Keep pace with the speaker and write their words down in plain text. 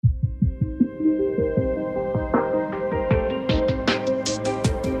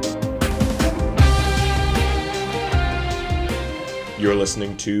You're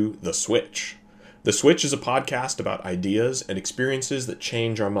listening to The Switch. The Switch is a podcast about ideas and experiences that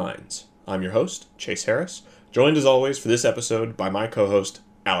change our minds. I'm your host, Chase Harris, joined as always for this episode by my co-host,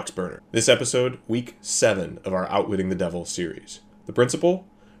 Alex Berner. This episode, week 7 of our Outwitting the Devil series. The principle?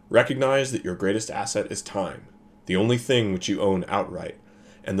 Recognize that your greatest asset is time, the only thing which you own outright,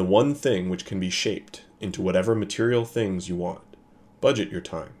 and the one thing which can be shaped into whatever material things you want. Budget your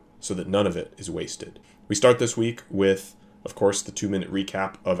time so that none of it is wasted. We start this week with, of course, the 2-minute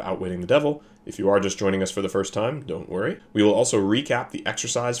recap of Outwitting the Devil. If you are just joining us for the first time, don't worry. We will also recap the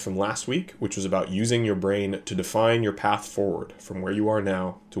exercise from last week, which was about using your brain to define your path forward from where you are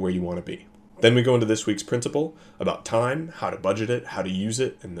now to where you want to be. Then we go into this week's principle about time, how to budget it, how to use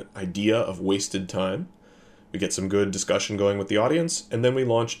it, and the idea of wasted time. We get some good discussion going with the audience, and then we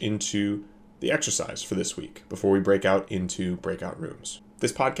launch into the exercise for this week before we break out into breakout rooms.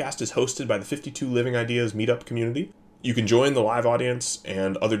 This podcast is hosted by the 52 Living Ideas meetup community. You can join the live audience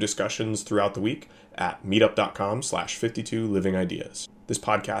and other discussions throughout the week at meetup.com/52livingideas. This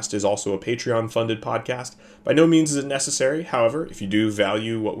podcast is also a Patreon-funded podcast. By no means is it necessary. However, if you do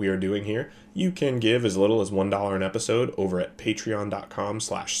value what we are doing here, you can give as little as $1 an episode over at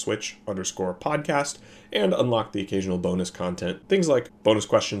patreon.com/switch_podcast and unlock the occasional bonus content. Things like bonus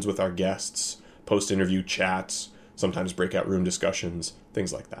questions with our guests, post-interview chats, sometimes breakout room discussions,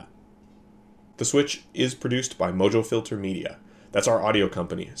 things like that. The Switch is produced by Mojo Filter Media. That's our audio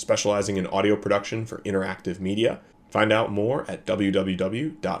company, specializing in audio production for interactive media. Find out more at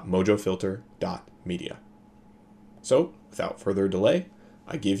www.mojofilter.media. So, without further delay,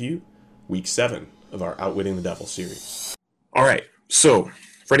 I give you week 7 of our Outwitting the Devil series. All right, so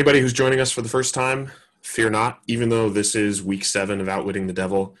for anybody who's joining us for the first time, fear not. Even though this is week 7 of Outwitting the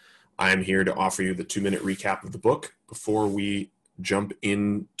Devil, I am here to offer you the 2-minute recap of the book before we jump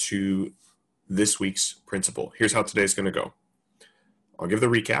into this week's principle. Here's how today's going to go. I'll give the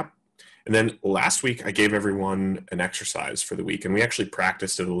recap. And then last week, I gave everyone an exercise for the week, and we actually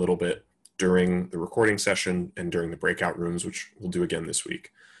practiced it a little bit during the recording session and during the breakout rooms, which we'll do again this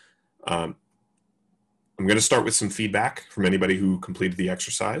week. I'm going to start with some feedback from anybody who completed the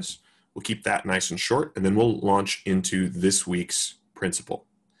exercise. We'll keep that nice and short, and then we'll launch into this week's principle.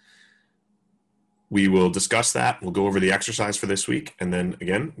 We will discuss that. We'll go over the exercise for this week, and then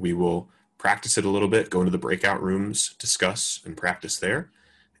again, we will practice it a little bit, go into the breakout rooms, discuss and practice there,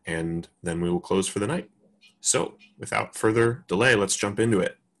 and then we will close for the night. So, without further delay, let's jump into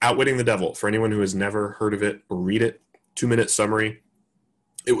it. Outwitting the Devil, for anyone who has never heard of it or read it, 2-minute summary.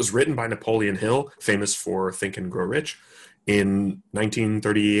 It was written by Napoleon Hill, famous for Think and Grow Rich, in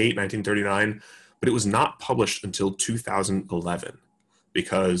 1938, 1939, but it was not published until 2011.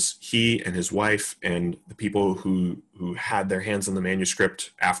 Because he and his wife and the people who had their hands on the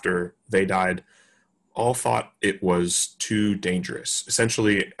manuscript after they died all thought it was too dangerous.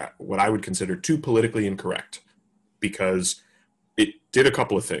 Essentially, what I would consider too politically incorrect, because it did a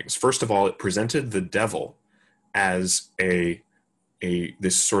couple of things. First of all, it presented the devil as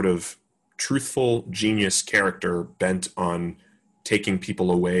this sort of truthful genius character bent on taking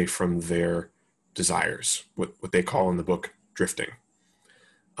people away from their desires, what they call in the book drifting.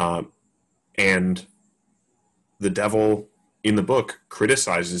 And the devil in the book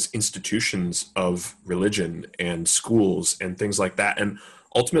criticizes institutions of religion and schools and things like that. And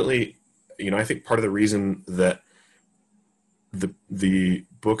ultimately, I think part of the reason that the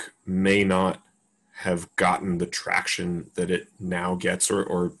book may not have gotten the traction that it now gets,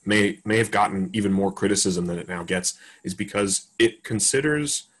 or may have gotten even more criticism than it now gets, is because it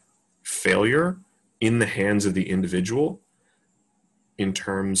considers failure in the hands of the individual in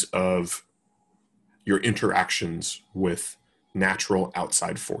terms of your interactions with natural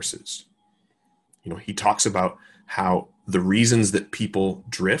outside forces. He talks about how the reasons that people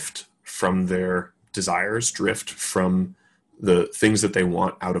drift from their desires, drift from the things that they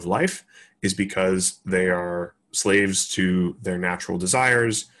want out of life, is because they are slaves to their natural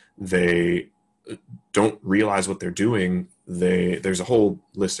desires. They don't realize what they're doing. There's a whole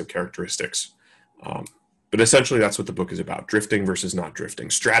list of characteristics. But essentially, that's what the book is about: drifting versus not drifting.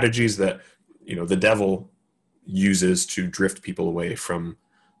 Strategies that, the devil uses to drift people away from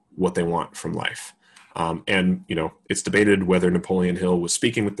what they want from life. And it's debated whether Napoleon Hill was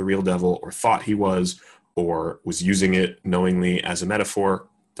speaking with the real devil, or thought he was, or was using it knowingly as a metaphor.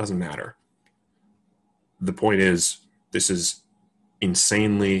 Doesn't matter. The point is, this is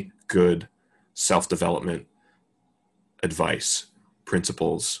insanely good self-development advice,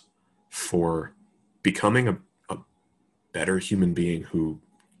 principles for becoming a better human being who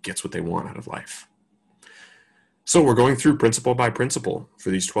gets what they want out of life. So we're going through principle by principle for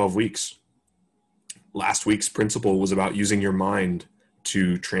these 12 weeks. Last week's principle was about using your mind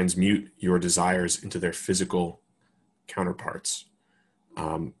to transmute your desires into their physical counterparts.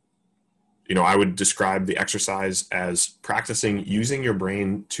 I would describe the exercise as practicing using your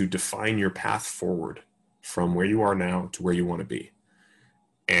brain to define your path forward from where you are now to where you want to be.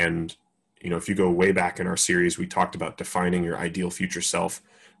 And, if you go way back in our series, we talked about defining your ideal future self.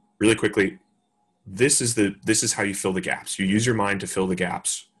 Really quickly, this is how you fill the gaps. You use your mind to fill the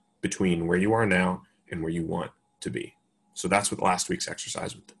gaps between where you are now and where you want to be. So that's what last week's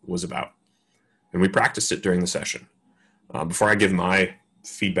exercise was about. And we practiced it during the session. Before I give my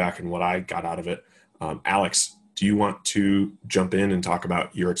feedback and what I got out of it, Alex, do you want to jump in and talk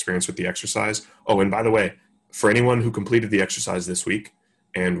about your experience with the exercise? Oh, and by the way, for anyone who completed the exercise this week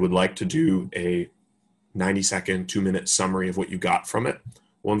and would like to do a 90-second, 2-minute summary of what you got from it,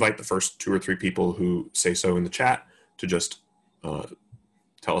 we'll invite the first 2 or 3 people who say so in the chat to just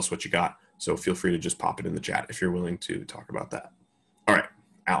tell us what you got. So feel free to just pop it in the chat if you're willing to talk about that. All right,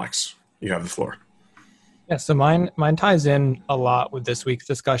 Alex, you have the floor. Yeah, so mine ties in a lot with this week's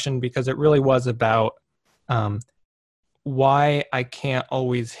discussion because it really was about why I can't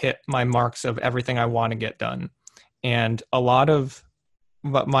always hit my marks of everything I want to get done. And a lot of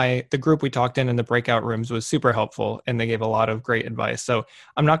what the group we talked in the breakout rooms was super helpful, and they gave a lot of great advice. So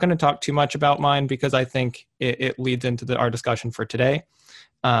I'm not going to talk too much about mine because I think it leads into our discussion for today.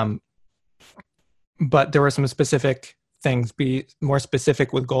 But there were some specific things, be more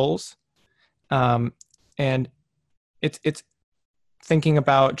specific with goals. And it's thinking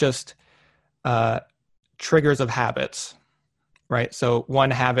about just triggers of habits, right? So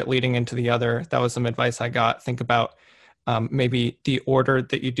one habit leading into the other. That was some advice I got. Think about maybe the order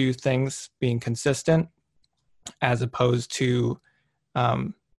that you do things being consistent as opposed to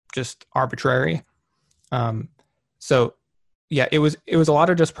just arbitrary. So yeah, it was a lot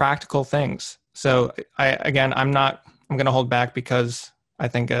of just practical things. So I'm going to hold back because I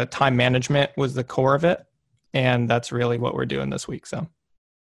think time management was the core of it. And that's really what we're doing this week. So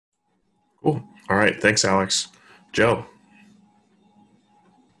cool. All right. Thanks, Alex. Joe.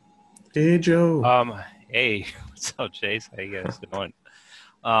 Hey, Joe. Hey, what's up, Chase? How you guys doing?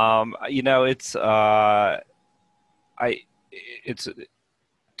 It's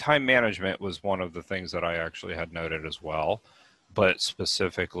time management was one of the things that I actually had noted as well, but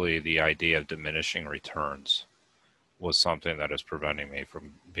specifically the idea of diminishing returns was something that is preventing me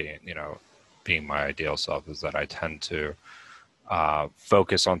from being my ideal self, is that I tend to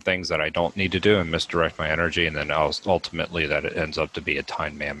focus on things that I don't need to do and misdirect my energy, and then ultimately that it ends up to be a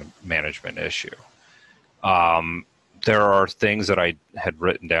time management issue. There are things that I had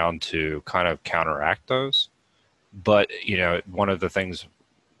written down to kind of counteract those, but one of the things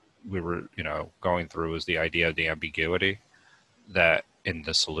we were going through was the idea of the ambiguity that in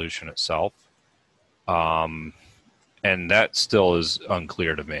the solution itself, and that still is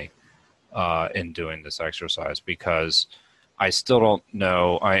unclear to me in doing this exercise, because I still don't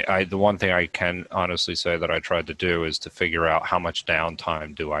know. The one thing I can honestly say that I tried to do is to figure out how much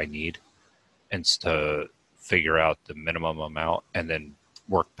downtime do I need, and to figure out the minimum amount and then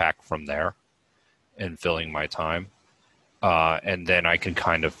work back from there in filling my time. And then I can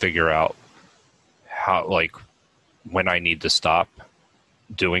kind of figure out how, when I need to stop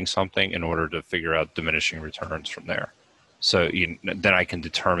doing something in order to figure out diminishing returns from there. So then I can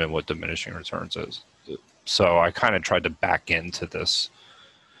determine what diminishing returns is. So I kind of tried to back into this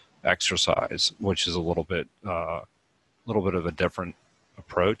exercise, which is a little bit of a different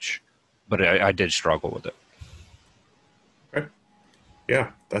approach, but I did struggle with it. Okay.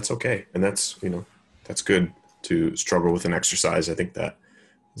 Yeah, that's okay. And that's good to struggle with an exercise. I think that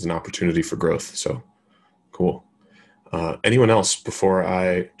is an opportunity for growth. So cool. Anyone else before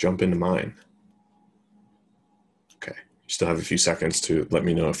I jump into mine? Okay. You still have a few seconds to let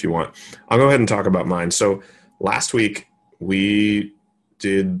me know if you want. I'll go ahead and talk about mine. So last week we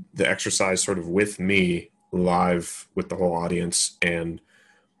did the exercise sort of with me live with the whole audience. And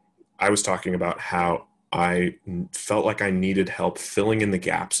I was talking about how I felt like I needed help filling in the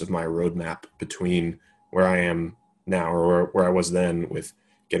gaps of my roadmap between where I am now or where I was then, with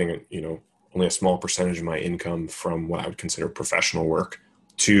getting, only a small percentage of my income from what I would consider professional work,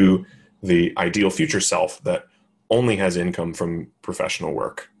 to the ideal future self that only has income from professional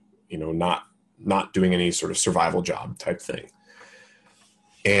work, not doing any sort of survival job type thing.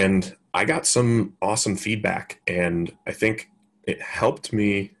 And I got some awesome feedback, and I think it helped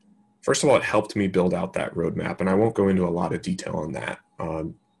me. First of all, it helped me build out that roadmap, and I won't go into a lot of detail on that.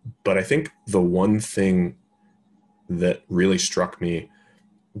 But I think the one thing that really struck me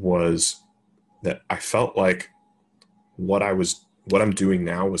was that I felt like what I'm doing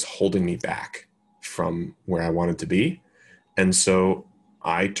now was holding me back from where I wanted to be. And so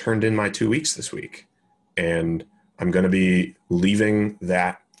I turned in my 2 weeks this week, and I'm going to be leaving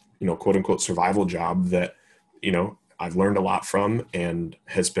that, quote unquote survival job that, I've learned a lot from and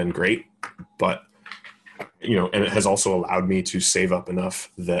has been great, but, and it has also allowed me to save up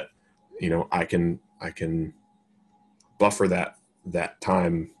enough that, I can buffer that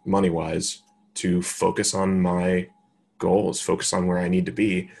time money wise to focus on my goals, focus on where I need to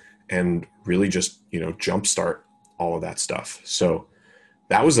be, and really just, jumpstart all of that stuff. So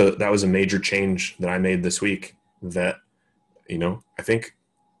that was a major change that I made this week that, I think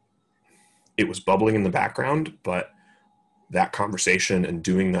it was bubbling in the background, but that conversation and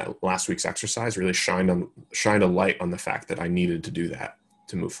doing that last week's exercise really shined a light on the fact that I needed to do that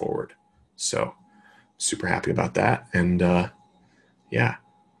to move forward. So super happy about that. And yeah,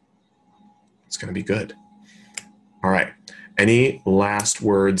 it's going to be good. All right. Any last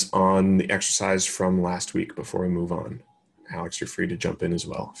words on the exercise from last week before we move on? Alex, you're free to jump in as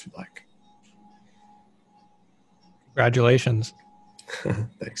well if you'd like. Congratulations.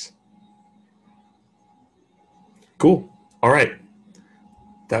 Thanks. Cool. All right.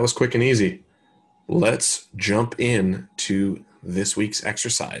 That was quick and easy. Let's jump in to this week's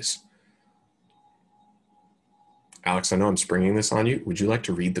exercise. Alex, I know I'm springing this on you. Would you like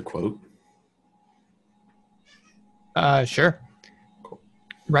to read the quote? Sure. Cool.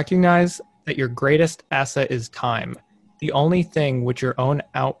 Recognize that your greatest asset is time, the only thing which you own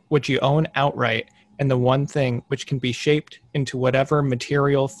outright, and the one thing which can be shaped into whatever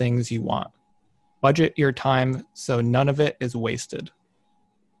material things you want. Budget your time so none of it is wasted.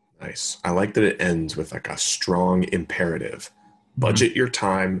 Nice. I like that it ends with like a strong imperative. Budget your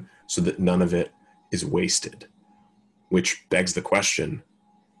time so that none of it is wasted, which begs the question,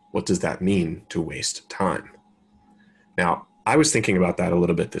 what does that mean to waste time? Now, I was thinking about that a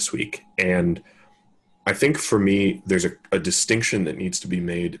little bit this week, and I think for me, there's a distinction that needs to be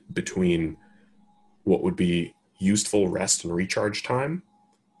made between what would be useful rest and recharge time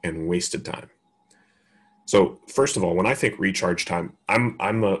and wasted time. So first of all, when I think recharge time, I'm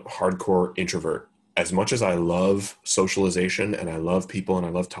a hardcore introvert. As much as I love socialization and I love people and I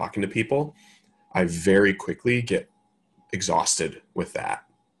love talking to people, I very quickly get exhausted with that.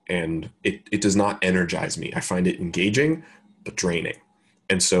 And it does not energize me. I find it engaging, but draining.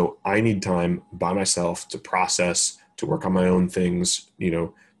 And so I need time by myself to process, to work on my own things,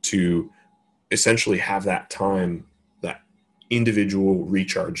 to essentially have that time, that individual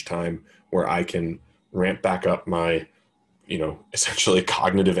recharge time where I can ramp back up my, essentially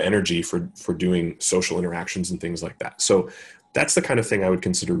cognitive energy for doing social interactions and things like that. So that's the kind of thing I would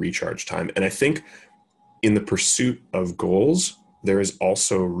consider recharge time. And I think in the pursuit of goals, there is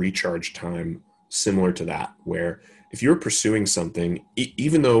also recharge time similar to that, where if you're pursuing something,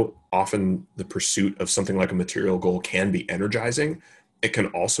 even though often the pursuit of something like a material goal can be energizing, it can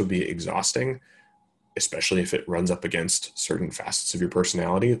also be exhausting, especially if it runs up against certain facets of your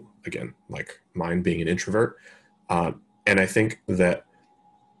personality, again, like mine being an introvert. And I think that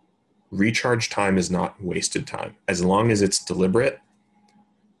recharge time is not wasted time. As long as it's deliberate.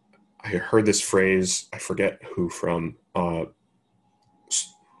 I heard this phrase, I forget who from,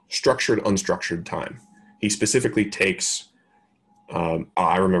 structured, unstructured time. He specifically takes,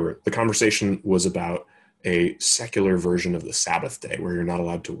 I remember the conversation was about a secular version of the Sabbath day where you're not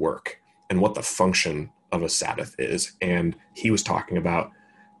allowed to work and what the function of a Sabbath is. And he was talking about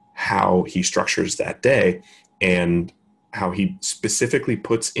how he structures that day and how he specifically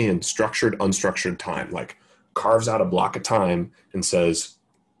puts in structured, unstructured time, like carves out a block of time and says,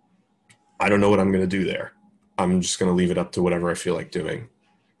 I don't know what I'm going to do there. I'm just going to leave it up to whatever I feel like doing.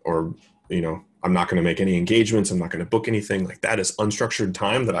 Or, I'm not going to make any engagements. I'm not going to book anything. Like that is unstructured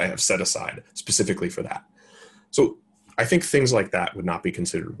time that I have set aside specifically for that. So I think things like that would not be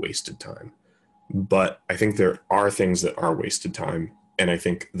considered wasted time. But I think there are things that are wasted time. And I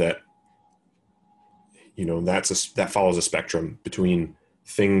think that, that follows a spectrum between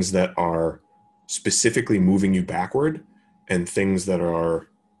things that are specifically moving you backward and things that are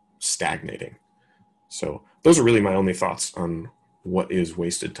stagnating. So those are really my only thoughts on what is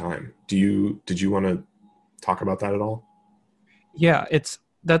wasted time. Did you want to talk about that at all? Yeah,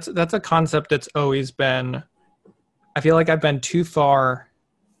 that's a concept that's always been, I feel like I've been too far.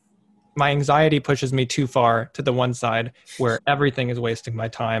 My anxiety pushes me too far to the one side where everything is wasting my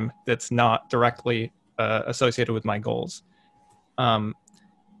time that's not directly associated with my goals.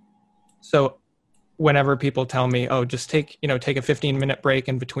 So whenever people tell me, oh, just take a 15-minute break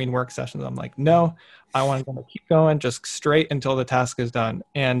in between work sessions, I'm like, no, I want to keep going just straight until the task is done.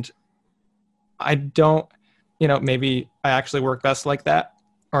 And I don't, maybe I actually work best like that,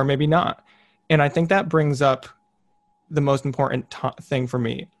 or maybe not. And I think that brings up the most important thing for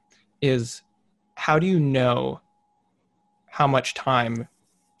me is, how do you know how much time,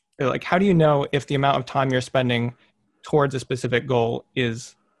 like, how do you know if the amount of time you're spending towards a specific goal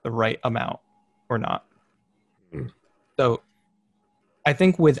is the right amount or not? So I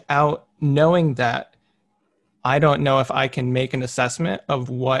think without knowing that, I don't know if I can make an assessment of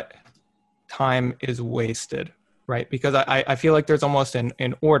what time is wasted, right? Because I feel like there's almost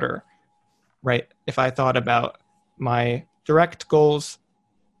an order, right? If I thought about my direct goals,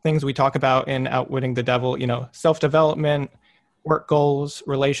 things we talk about in Outwitting the Devil, self-development, work goals,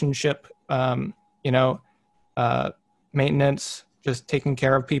 relationship, maintenance, just taking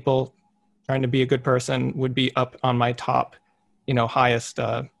care of people, trying to be a good person would be up on my top, highest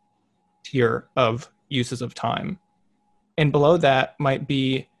tier of uses of time. And below that might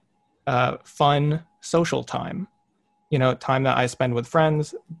be fun social time, time that I spend with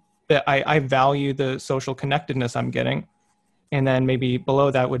friends, that I value the social connectedness I'm getting. And then maybe below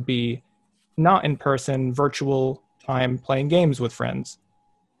that would be not in person, virtual time playing games with friends.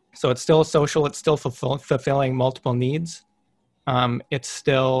 So it's still social, it's still fulfilling multiple needs. It's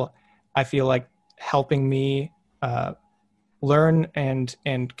still, I feel like, helping me learn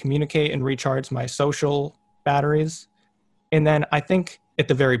and communicate and recharge my social batteries. And then I think at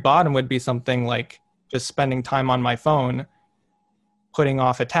the very bottom would be something like just spending time on my phone, putting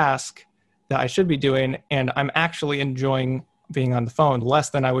off a task that I should be doing, and I'm actually enjoying being on the phone less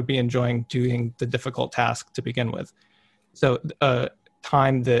than I would be enjoying doing the difficult task to begin with. So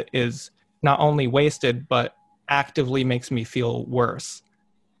time that is not only wasted, but actively makes me feel worse.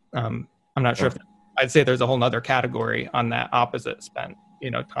 I'm not sure if I'd say there's a whole nother category on that opposite spent,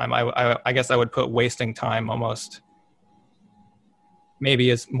 time. I guess I would put wasting time almost maybe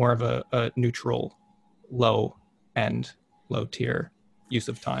as more of a neutral, low tier use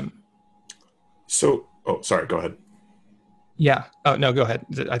of time. So, sorry, go ahead. Yeah. Oh, no, go ahead.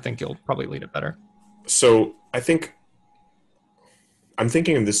 I think you'll probably lead it better. So I think I'm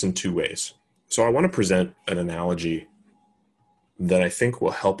thinking of this in two ways. So I want to present an analogy that I think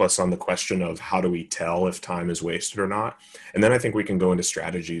will help us on the question of how do we tell if time is wasted or not. And then I think we can go into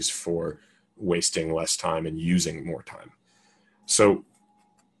strategies for wasting less time and using more time. So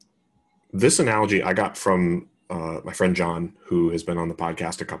this analogy I got from my friend John, who has been on the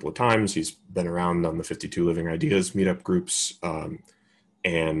podcast a couple of times. He's been around on the 52 Living Ideas meetup groups.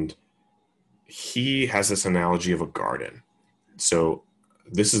 And he has this analogy of a garden. So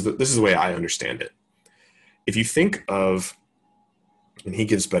this is the way I understand it. If you think of, and he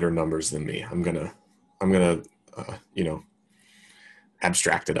gives better numbers than me, I'm gonna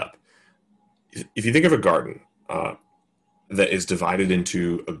abstract it up. If you think of a garden that is divided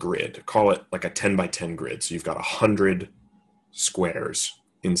into a grid, call it like a 10 by 10 grid. So you've got 100 squares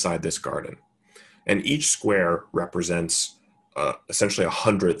inside this garden, and each square represents essentially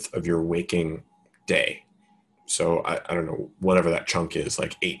 1/100th of your waking day. So I don't know, whatever that chunk is,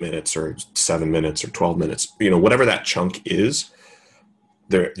 like 8 minutes or 7 minutes or 12 minutes, whatever that chunk is,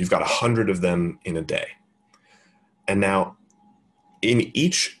 there you've got 100 of them in a day. And now in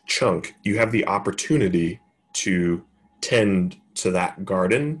each chunk, you have the opportunity to tend to that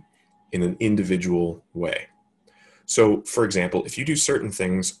garden in an individual way. So for example, if you do certain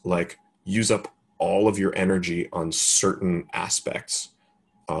things like use up all of your energy on certain aspects,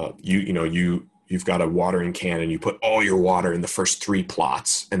 you've got a watering can and you put all your water in the first 3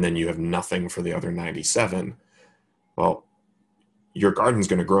 plots and then you have nothing for the other 97. Well, your garden's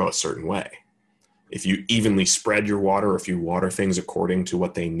going to grow a certain way. If you evenly spread your water, if you water things according to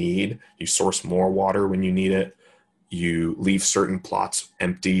what they need, you source more water when you need it, you leave certain plots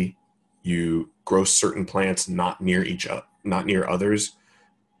empty, you grow certain plants not near others,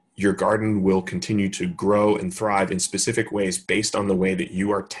 your garden will continue to grow and thrive in specific ways based on the way that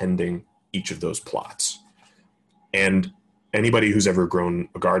you are tending each of those plots. And anybody who's ever grown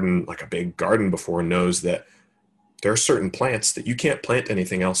a garden, like a big garden before, knows that there are certain plants that you can't plant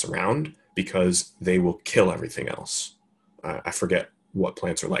anything else around because they will kill everything else. I forget what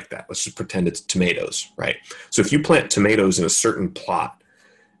plants are like that. Let's just pretend it's tomatoes, right? So if you plant tomatoes in a certain plot,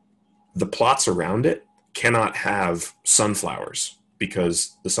 the plots around it cannot have sunflowers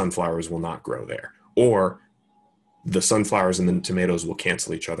because the sunflowers will not grow there, or the sunflowers and the tomatoes will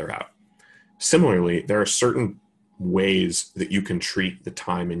cancel each other out. Similarly, there are certain ways that you can treat the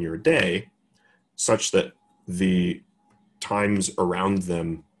time in your day such that the times around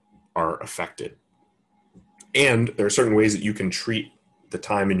them are affected. And there are certain ways that you can treat the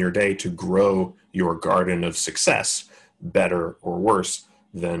time in your day to grow your garden of success better or worse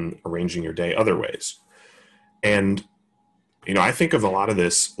than arranging your day other ways. And, I think of a lot of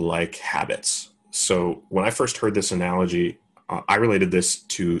this like habits. So when I first heard this analogy, I related this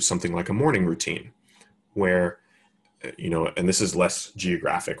to something like a morning routine where, and this is less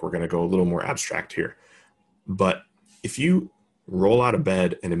geographic. We're going to go a little more abstract here. But if you roll out of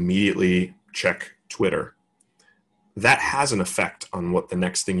bed and immediately check Twitter, that has an effect on what the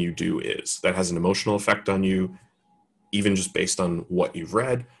next thing you do is. That has an emotional effect on you, even just based on what you've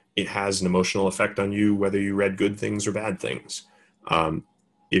read. It has an emotional effect on you, whether you read good things or bad things.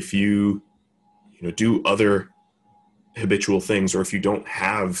 If you, do other habitual things, or if you don't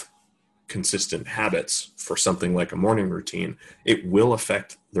have consistent habits for something like a morning routine, it will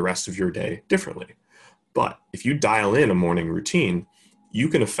affect the rest of your day differently. But if you dial in a morning routine, you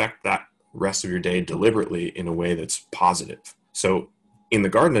can affect that rest of your day deliberately in a way that's positive. So in the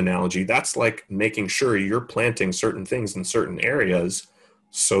garden analogy, that's like making sure you're planting certain things in certain areas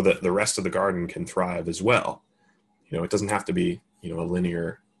so that the rest of the garden can thrive as well. It doesn't have to be, a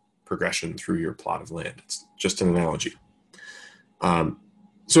linear progression through your plot of land. It's just an analogy.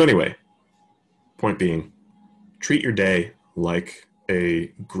 So anyway, point being, treat your day like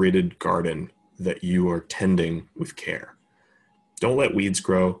a gridded garden that you are tending with care. Don't let weeds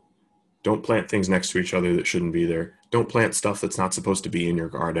grow. Don't plant things next to each other that shouldn't be there. Don't plant stuff that's not supposed to be in your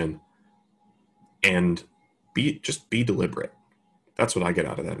garden. And just be deliberate. That's what I get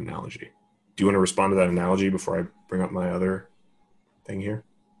out of that analogy. Do you want to respond to that analogy before I bring up my other thing here?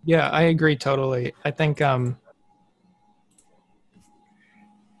 Yeah, I agree totally. I think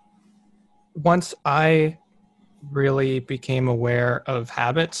once I really became aware of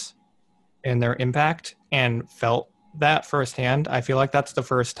habits and their impact and felt that firsthand, I feel like that's the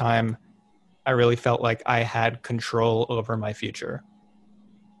first time I really felt like I had control over my future.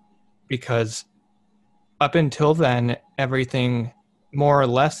 Because up until then, everything more or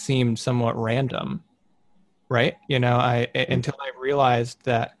less seemed somewhat random, right? Until I realized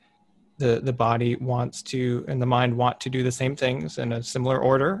that the body wants to and the mind want to do the same things in a similar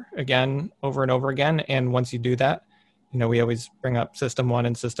order again, over and over again. And once you do that, we always bring up system 1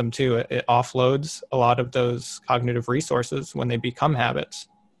 and system 2. It offloads a lot of those cognitive resources when they become habits.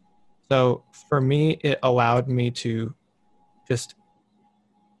 So for me, it allowed me to just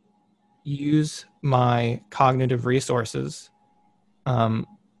use my cognitive resources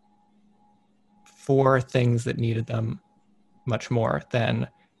for things that needed them much more than,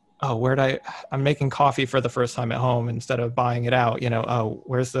 I'm making coffee for the first time at home instead of buying it out.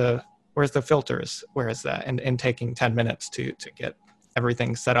 Where's the filters? Where is that? And taking 10 minutes to get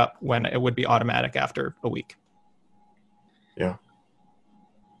everything set up when it would be automatic after a week. Yeah.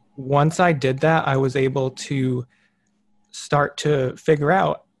 Once I did that, I was able to start to figure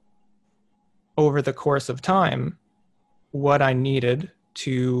out over the course of time what I needed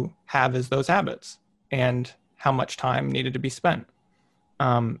to have as those habits and how much time needed to be spent.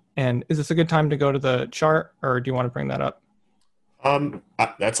 And is this a good time to go to the chart, or do you want to bring that up?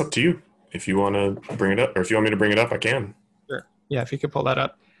 That's up to you. If you want to bring it up, or if you want me to bring it up, I can. Sure. Yeah, if you could pull that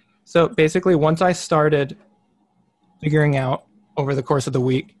up. So basically, once I started figuring out over the course of the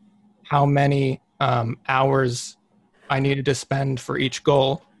week how many hours I needed to spend for each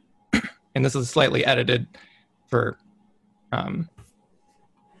goal, and this is slightly edited for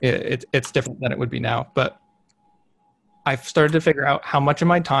it's different than it would be now, but I've started to figure out how much of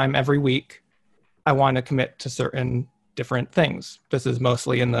my time every week I want to commit to certain different things. This is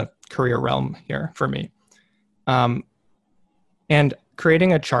mostly in the career realm here for me. And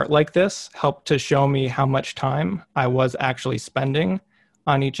creating a chart like this helped to show me how much time I was actually spending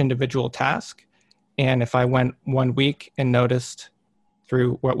on each individual task. And if I went 1 week and noticed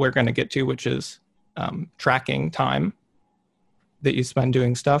through what we're going to get to, which is tracking time that you spend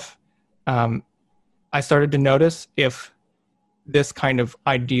doing stuff, I started to notice if this kind of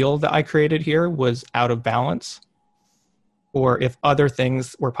ideal that I created here was out of balance, or if other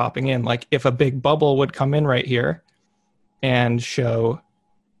things were popping in. Like if a big bubble would come in right here and show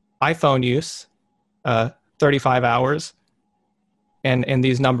iPhone use, 35 hours, and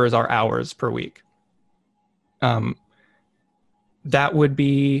these numbers are hours per week. That would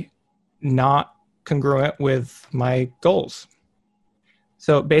be not congruent with my goals.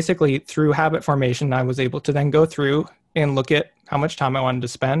 So basically, through habit formation, I was able to then go through and look at how much time I wanted to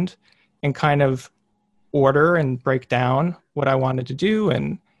spend and kind of order and break down what I wanted to do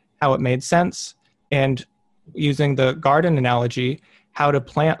and how it made sense. And using the garden analogy, how to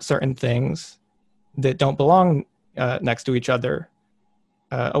plant certain things that don't belong next to each other,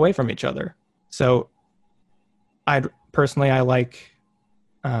 away from each other. So I like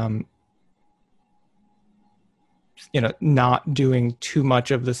not doing too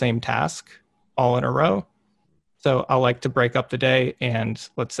much of the same task all in a row. So I like to break up the day, and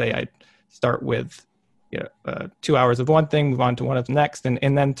let's say I start with 2 hours of one thing, move on to one of the next,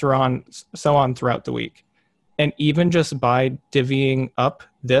 and then so on throughout the week. And even just by divvying up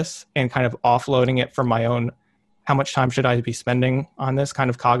this and kind of offloading it from my own, how much time should I be spending on this kind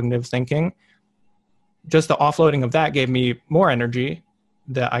of cognitive thinking, just the offloading of that gave me more energy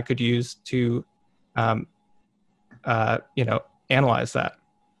that I could use to, analyze that,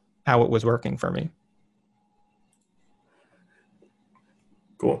 how it was working for me.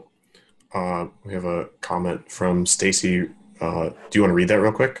 Cool. We have a comment from Stacy. Do you want to read that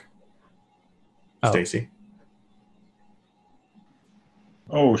real quick? Stacy?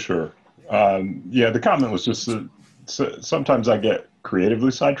 Oh, sure. The comment was just sometimes I get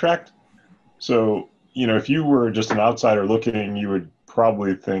creatively sidetracked. So, if you were just an outsider looking, you would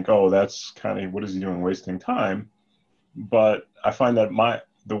probably think, oh, that's kind of, what is he doing, wasting time? But I find that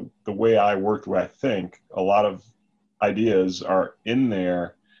the way I work, the way I think, a lot of ideas are in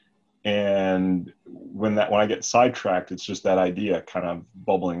there. And when I get sidetracked, it's just that idea kind of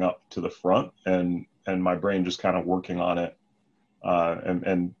bubbling up to the front and my brain just kind of working on it.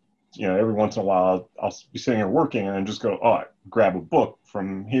 And every once in a while I'll be sitting here working and then just go, oh, grab a book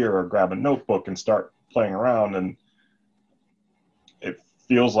from here or grab a notebook and start playing around. And it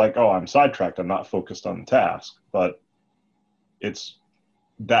feels like, oh, I'm sidetracked. I'm not focused on the task. But it's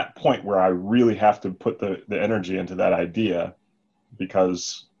that point where I really have to put the energy into that idea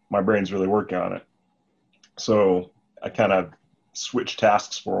because my brain's really working on it. So I kind of switch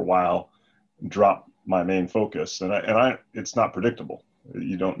tasks for a while, drop my main focus, and it's not predictable.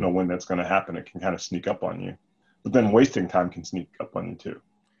 You don't know when that's going to happen. It can kind of sneak up on you, but then wasting time can sneak up on you too.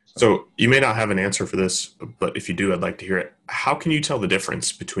 So you may not have an answer for this, but if you do, I'd like to hear it. How can you tell the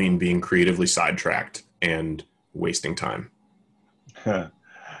difference between being creatively sidetracked and wasting time?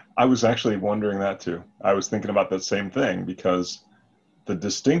 I was actually wondering that too. I was thinking about that same thing because the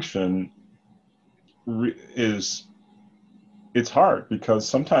distinction it's hard because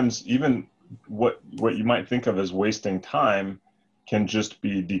sometimes even what you might think of as wasting time can just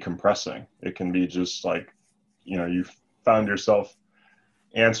be decompressing. It can be just like, you found yourself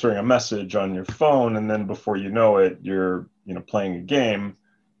answering a message on your phone, and then before you know it, you're, playing a game,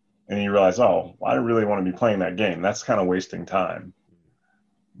 and you realize, oh, I don't really want to be playing that game. That's kind of wasting time.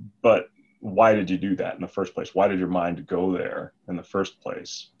 But why did you do that in the first place? Why did your mind go there in the first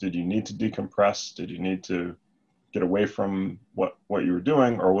place? Did you need to decompress? Did you need to get away from what you were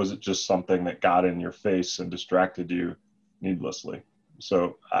doing? Or was it just something that got in your face and distracted you needlessly?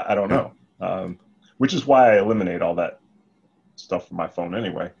 So I don't know, which is why I eliminate all that stuff from my phone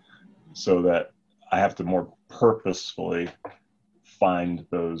anyway, so that I have to more purposefully find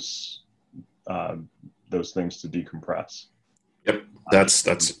those things to decompress. Yep,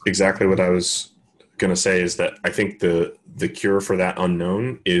 that's exactly what I was going to say, is that I think the cure for that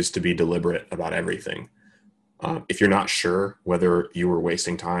unknown is to be deliberate about everything. If you're not sure whether you were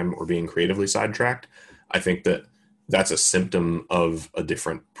wasting time or being creatively sidetracked, I think that's a symptom of a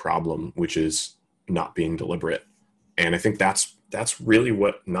different problem, which is not being deliberate. And I think that's really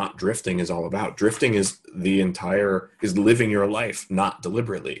what not drifting is all about. Drifting is living your life not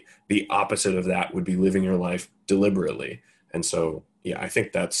deliberately. The opposite of that would be living your life deliberately. And so, I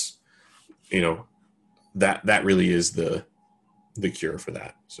think that's, that really is the cure for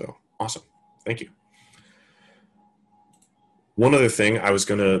that. So awesome. Thank you. One other thing I was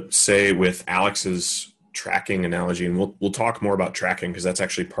going to say with Alex's tracking analogy, and we'll talk more about tracking because that's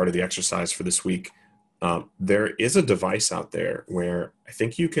actually part of the exercise for this week. There is a device out there where I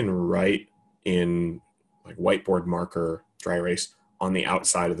think you can write in like whiteboard marker, dry erase on the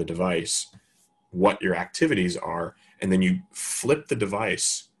outside of the device what your activities are, and then you flip the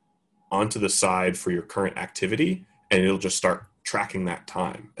device onto the side for your current activity, and it'll just start tracking that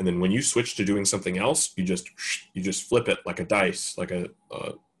time. And then when you switch to doing something else, you just flip it like a dice,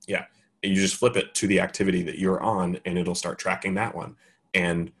 you just flip it to the activity that you're on, and it'll start tracking that one.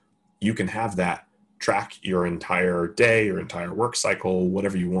 And you can have that track your entire day, your entire work cycle,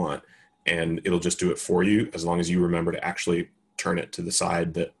 whatever you want, and it'll just do it for you as long as you remember to actually turn it to the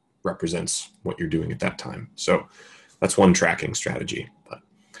side that represents what you're doing at that time. So that's one tracking strategy. But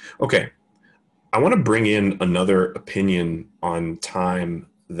okay, I want to bring in another opinion on time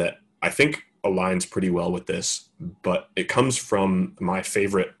that I think aligns pretty well with this, but it comes from my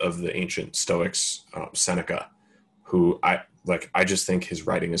favorite of the ancient Stoics, Seneca, who I just think his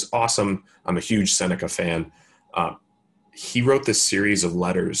writing is awesome. I'm a huge Seneca fan. He wrote this series of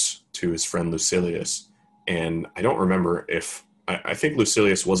letters to his friend Lucilius, and I don't remember if I think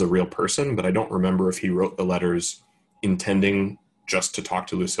Lucilius was a real person, but I don't remember if he wrote the letters intending just to talk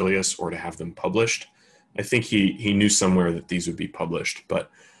to Lucilius or to have them published. I think he knew somewhere that these would be published,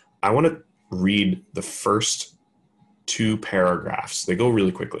 but I want to read the first 2 paragraphs. They go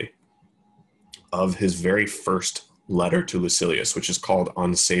really quickly, of his very first letter to Lucilius, which is called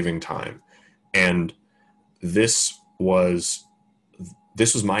On Saving Time. And this was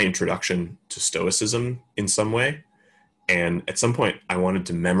my introduction to Stoicism in some way. And at some point I wanted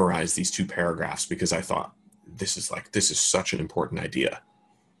to memorize these 2 paragraphs because I thought this is such an important idea.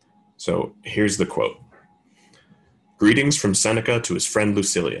 So here's the quote. Greetings from Seneca to his friend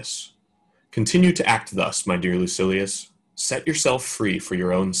Lucilius. Continue to act thus, my dear Lucilius. Set yourself free for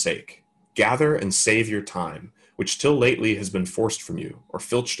your own sake. Gather and save your time, which till lately has been forced from you, or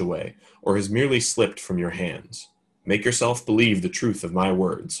filched away, or has merely slipped from your hands. Make yourself believe the truth of my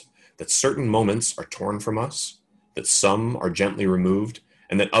words, that certain moments are torn from us, that some are gently removed,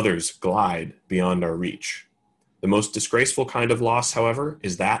 and that others glide beyond our reach. The most disgraceful kind of loss, however,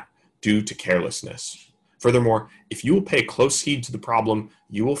 is that due to carelessness. Furthermore, if you will pay close heed to the problem,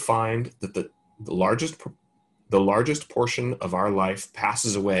 you will find that the largest portion of our life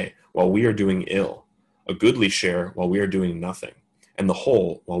passes away while we are doing ill, a goodly share while we are doing nothing, and the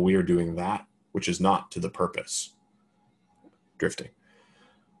whole while we are doing that which is not to the purpose. Drifting.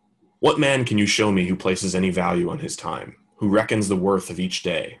 What man can you show me who places any value on his time, who reckons the worth of each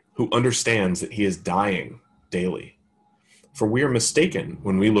day, who understands that he is dying daily? For we are mistaken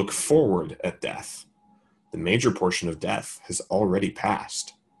when we look forward at death. The major portion of death has already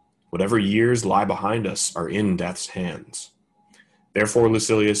passed. Whatever years lie behind us are in death's hands. Therefore,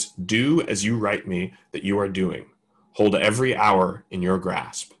 Lucilius, do as you write me that you are doing. Hold every hour in your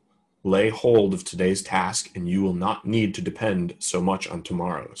grasp. Lay hold of today's task, and you will not need to depend so much on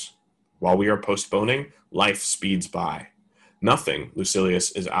tomorrow's. While we are postponing, life speeds by. Nothing,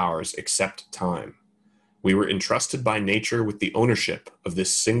 Lucilius, is ours except time. We were entrusted by nature with the ownership of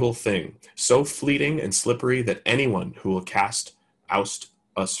this single thing, so fleeting and slippery that anyone who will can oust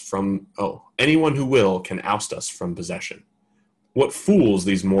us from possession. What fools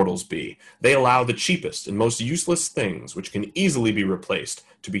these mortals be! They allow the cheapest and most useless things, which can easily be replaced,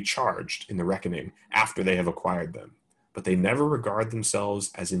 to be charged in the reckoning after they have acquired them. But they never regard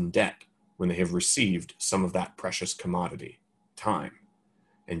themselves as in debt when they have received some of that precious commodity, time.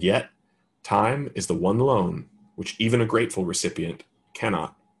 And yet, time is the one loan which even a grateful recipient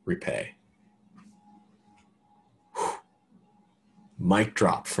cannot repay. Whew. Mic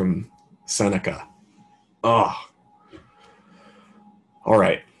drop from Seneca. Oh. All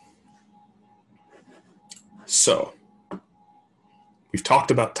right. So, we've talked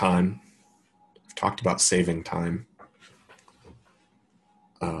about time. We've talked about saving time.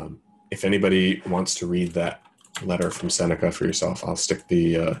 If anybody wants to read that letter from Seneca for yourself, I'll stick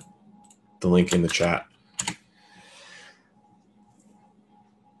the link in the chat.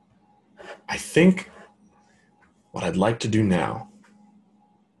 I think what I'd like to do now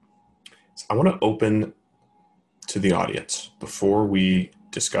is I want to open to the audience before we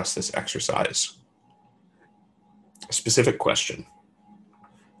discuss this exercise a specific question.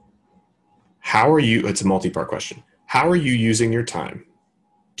 It's a multi-part question. How are you using your time?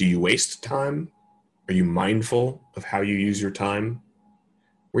 Do you waste time? Are you mindful of how you use your time?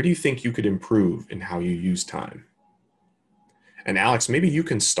 Where do you think you could improve in how you use time? And Alex, maybe you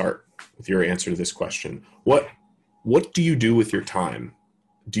can start with your answer to this question. What do you do with your time?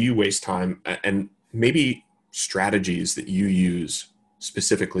 Do you waste time? And maybe strategies that you use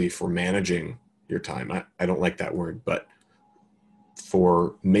specifically for managing your time. I don't like that word, but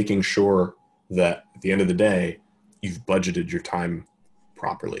for making sure that at the end of the day, you've budgeted your time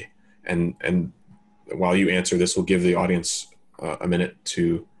properly. And while you answer this, we'll give the audience a minute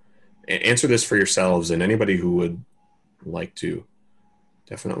to answer this for yourselves, and anybody who would like to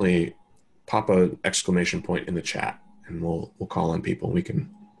definitely pop an exclamation point in the chat, and we'll call on people. We can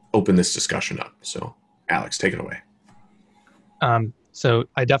open this discussion up. So Alex, take it away. So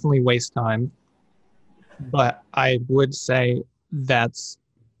I definitely waste time, but I would say that's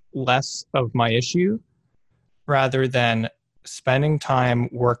less of my issue rather than spending time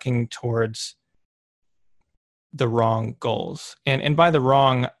working towards the wrong goals. And by the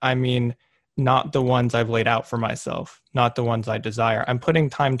wrong, I mean not the ones I've laid out for myself, not the ones I desire. I'm putting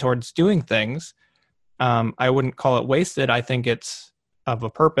time towards doing things. I wouldn't call it wasted. I think it's of a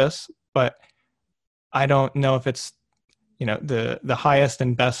purpose, but I don't know if it's, the highest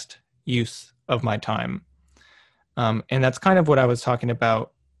and best use of my time. And that's kind of what I was talking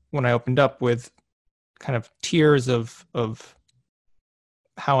about when I opened up with kind of tiers of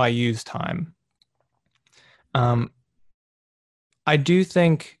how I use time. I do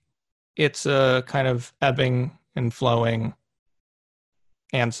think it's a kind of ebbing and flowing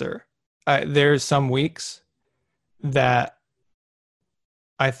answer. There's some weeks that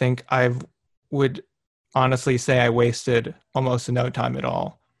I think I would honestly say I wasted almost no time at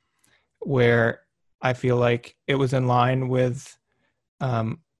all, where I feel like it was in line with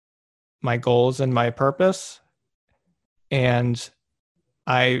my goals and my purpose. And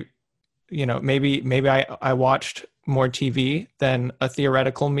I, maybe I watched more TV than a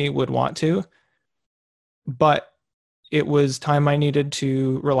theoretical me would want to, but it was time I needed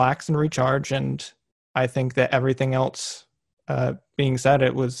to relax and recharge. And I think that everything else being said,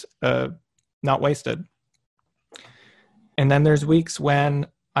 it was not wasted. And then there's weeks when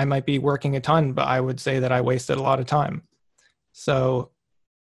I might be working a ton, but I would say that I wasted a lot of time. So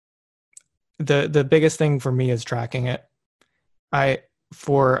the biggest thing for me is tracking it.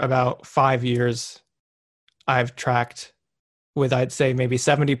 For about 5 years, I've tracked with, I'd say, maybe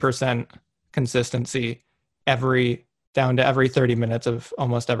 70% consistency down to every 30 minutes of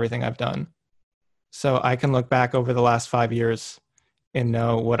almost everything I've done. So I can look back over the last 5 years and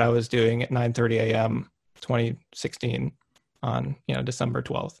know what I was doing at 9:30 a.m. 2016 on December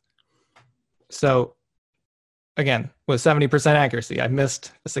 12th. So again, with 70% accuracy, I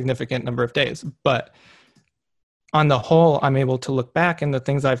missed a significant number of days, but on the whole, I'm able to look back, and the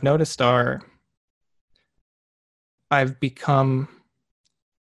things I've noticed are I've become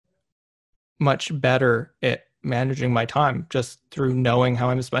much better at managing my time just through knowing how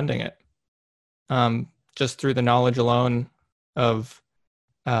I'm spending it. Just through the knowledge alone of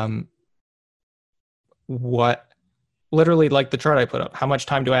what, literally, like the chart I put up, how much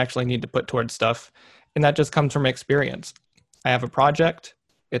time do I actually need to put towards stuff? And that just comes from experience. I have a project.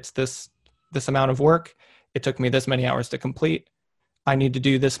 It's this amount of work. It took me this many hours to complete. I need to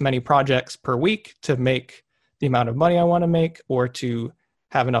do this many projects per week to make the amount of money I want to make, or to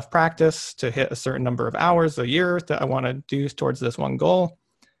have enough practice to hit a certain number of hours a year that I want to do towards this one goal.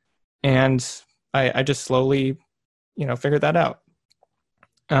 And I just slowly, figured that out.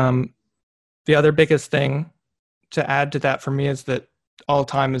 The other biggest thing to add to that for me is that all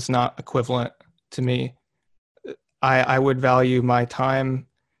time is not equivalent to me. I would value my time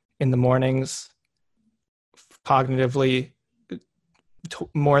in the mornings cognitively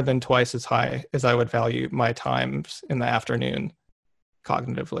more than twice as high as I would value my times in the afternoon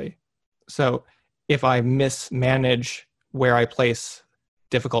cognitively. So if I mismanage where I place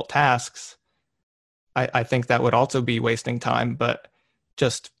difficult tasks, I think that would also be wasting time, but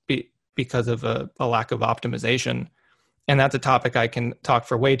just because of a lack of optimization. And that's a topic I can talk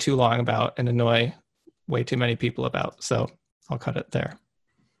for way too long about and annoy way too many people about. So I'll cut it there.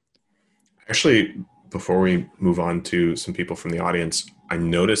 Actually, before we move on to some people from the audience, I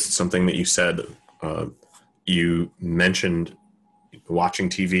noticed something that you said. You mentioned watching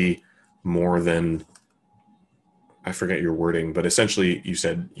TV more than, I forget your wording, but essentially you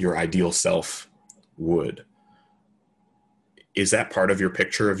said your ideal self would. Is that part of your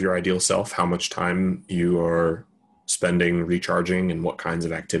picture of your ideal self? How much time you are spending recharging and what kinds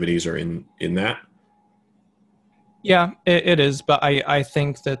of activities are in that? Yeah, it is. But I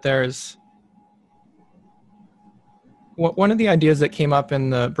think that there's one of the ideas that came up in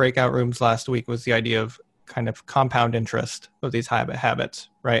the breakout rooms last week was the idea of kind of compound interest of these habits,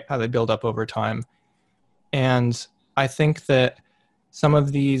 right? How they build up over time. And I think that some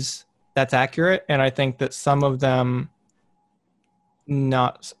of these, that's accurate. And I think that some of them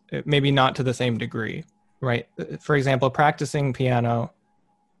maybe not to the same degree, right? For example, practicing piano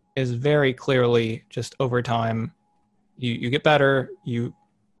is very clearly just over time. You get better, you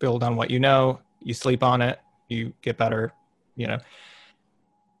build on what you know, you sleep on it, you get better,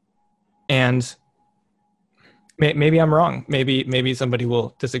 And maybe I'm wrong. Maybe somebody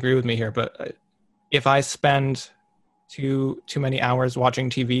will disagree with me here, but if I spend too many hours watching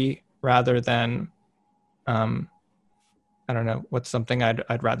TV rather than, I don't know, what's something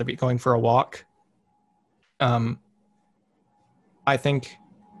I'd rather be going for a walk. I think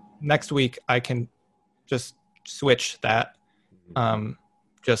next week I can just switch that,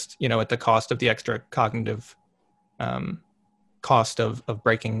 just, at the cost of the extra cognitive cost of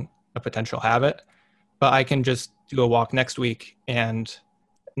breaking a potential habit. But I can just do a walk next week and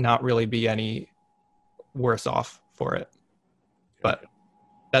not really be any worse off for it. But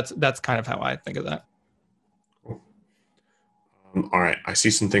that's kind of how I think of that. Cool. All right. I see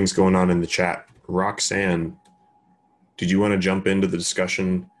some things going on in the chat. Roxanne, did you want to jump into the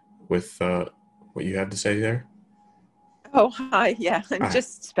discussion with what you had to say there? Oh, hi. Yeah, I'm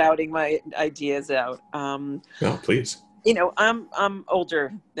just spouting my ideas out. No, please. I'm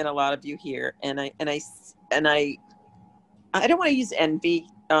older than a lot of you here, and I don't want to use envy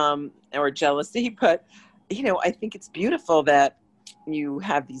or jealousy, but I think it's beautiful that you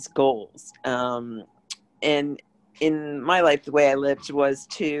have these goals, and in my life, the way I lived was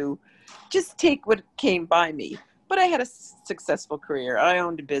to just take what came by me. But I had a successful career. I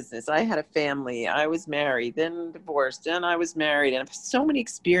owned a business. I had a family. I was married, then divorced, then I was married, and so many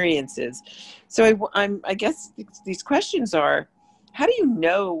experiences. So I guess these questions are, how do you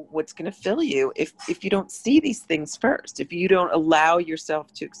know what's going to fill you if you don't see these things first, if you don't allow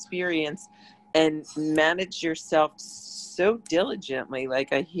yourself to experience and manage yourself so diligently,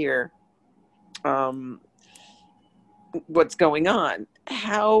 like I hear what's going on?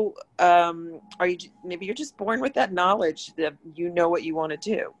 How are you? Maybe you're just born with that knowledge that you know what you want to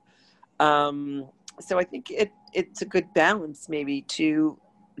do. So I think it's a good balance maybe to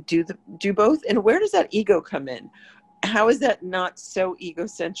do both. And where does that ego come in? How is that not so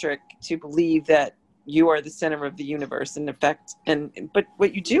egocentric to believe that you are the center of the universe and but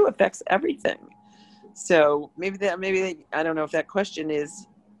what you do affects everything. So maybe I don't know if that question is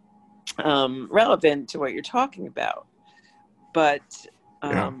relevant to what you're talking about, but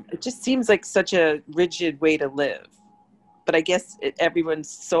it just seems like such a rigid way to live. But I guess everyone's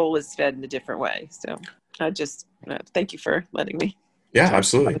soul is fed in a different way. So I just thank you for letting me. Yeah,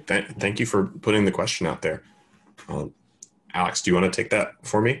 absolutely. Thank you for putting the question out there. Alex, do you want to take that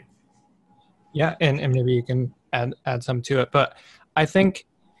for me? Yeah, and maybe you can add some to it. But I think,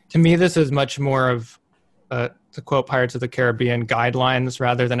 to me, this is much more of, to quote Pirates of the Caribbean, guidelines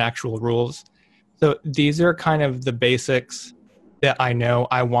rather than actual rules. So these are kind of the basics that I know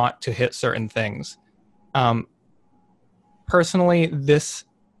I want to hit certain things. Personally, this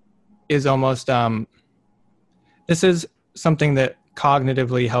is almost, this is something that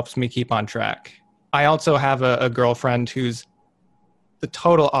cognitively helps me keep on track. I also have a girlfriend who's the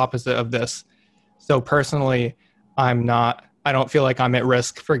total opposite of this. So personally, I don't feel like I'm at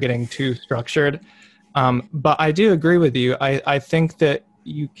risk for getting too structured. But I do agree with you. I think that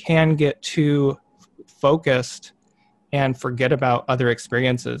you can get too focused and forget about other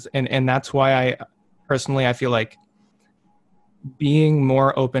experiences. And that's why I feel like being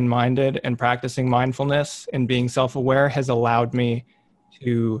more open-minded and practicing mindfulness and being self-aware has allowed me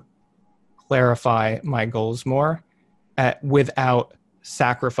to clarify my goals more without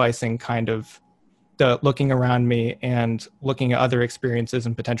sacrificing kind of the looking around me and looking at other experiences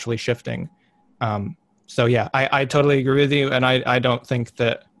and potentially shifting. So yeah, I totally agree with you. And I don't think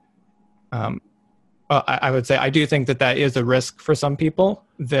that, I would say I do think that is a risk for some people,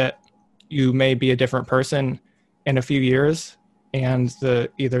 that you may be a different person in a few years and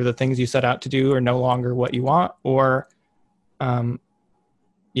either the things you set out to do are no longer what you want, or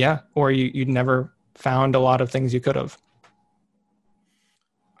or you never found a lot of things you could have.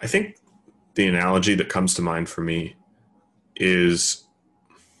 I think the analogy that comes to mind for me is,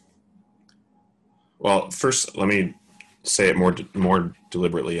 well, first let me say it more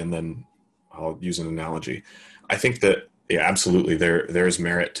deliberately, and then I'll use an analogy. I think that, yeah, absolutely, there is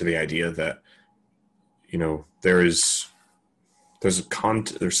merit to the idea that,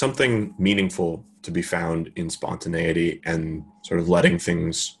 there's something meaningful to be found in spontaneity and sort of letting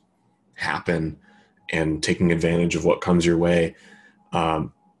things happen and taking advantage of what comes your way,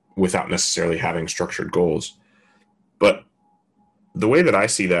 without necessarily having structured goals. But the way that I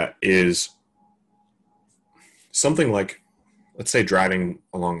see that is something like, let's say, driving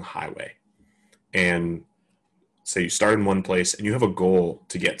along the highway, and say you start in one place and you have a goal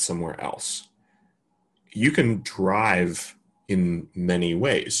to get somewhere else. You can drive in many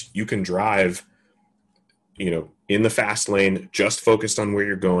ways. You can drive, in the fast lane, just focused on where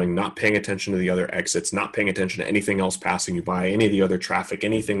you're going, not paying attention to the other exits, not paying attention to anything else passing you by, any of the other traffic,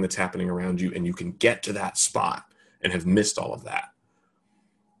 anything that's happening around you, and you can get to that spot and have missed all of that.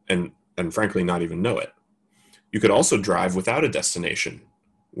 And frankly, not even know it. You could also drive without a destination,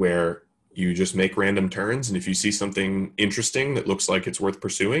 where you just make random turns, and if you see something interesting that looks like it's worth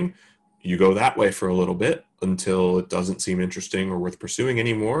pursuing, you go that way for a little bit until it doesn't seem interesting or worth pursuing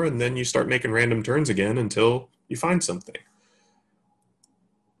anymore, and then you start making random turns again until you find something.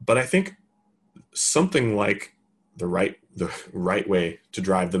 But I think something like the right way to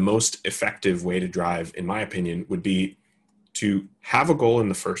drive, the most effective way to drive, in my opinion, would be to have a goal in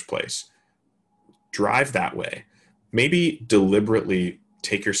the first place. Drive that way. Maybe deliberately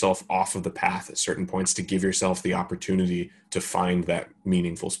take yourself off of the path at certain points to give yourself the opportunity to find that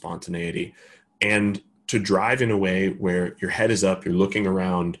meaningful spontaneity, and to drive in a way where your head is up, you're looking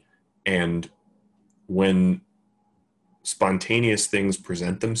around, and when spontaneous things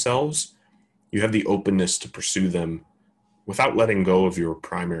present themselves, you have the openness to pursue them without letting go of your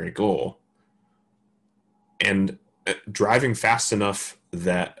primary goal. And driving fast enough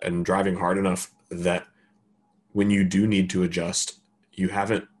and driving hard enough that when you do need to adjust, you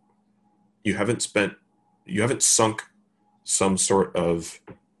haven't spent you haven't sunk some sort of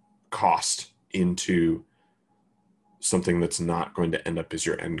cost into something that's not going to end up as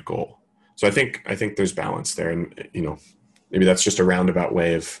your end goal. So I think there's balance there, and maybe that's just a roundabout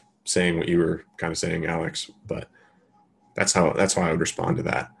way of saying what you were kind of saying, Alex. But that's how I would respond to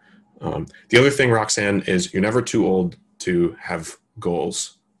that. The other thing, Roxanne, is you're never too old to have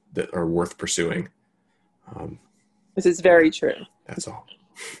goals that are worth pursuing. This is very true. That's all.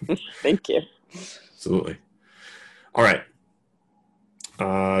 Thank you. Absolutely. All right.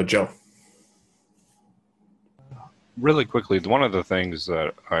 Joe. Really quickly, one of the things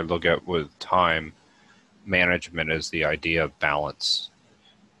that I look at with time management is the idea of balance.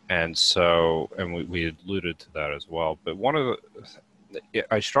 And so, and we alluded to that as well, but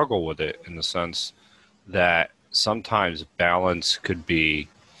I struggle with it in the sense that sometimes balance could be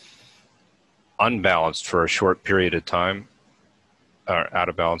unbalanced for a short period of time, or out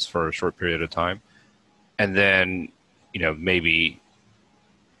of balance for a short period of time. And then, maybe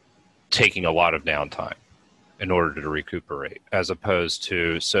taking a lot of downtime in order to recuperate, as opposed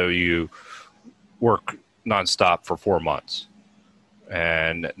to, so you work nonstop for 4 months.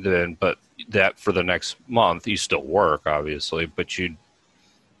 And then, but that for the next month, you still work, obviously, but you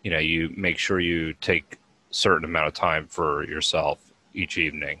make sure you take a certain amount of time for yourself each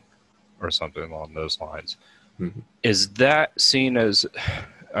evening or something along those lines. Mm-hmm. Is that seen as,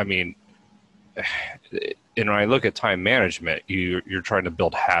 and when I look at time management, you're trying to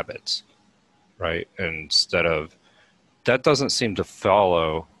build habits, right? Instead of, that doesn't seem to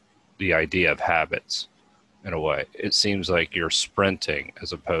follow the idea of habits in a way. It seems like you're sprinting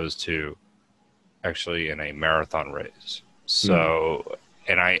as opposed to actually in a marathon race. So,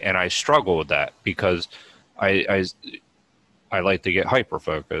 and I struggle with that because I like to get hyper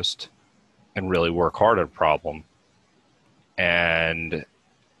focused and really work hard at a problem, and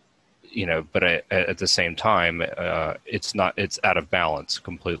but at the same time, it's out of balance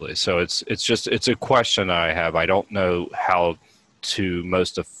completely. So it's a question that I have. I don't know how to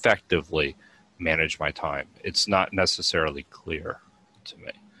most effectively manage my time. It's not necessarily clear to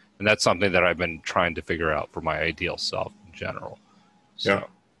me, and that's something that I've been trying to figure out for my ideal self in general. So.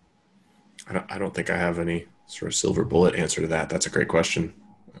 Yeah, I don't think I have any sort of silver bullet answer to that. That's a great question.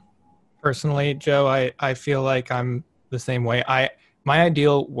 Personally, Joe, I feel like I'm the same way. My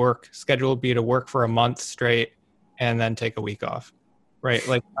ideal work schedule would be to work for a month straight and then take a week off, right?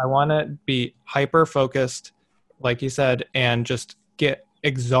 Like I want to be hyper focused, like you said, and just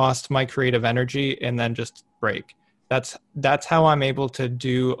exhaust my creative energy and then just break. That's how I'm able to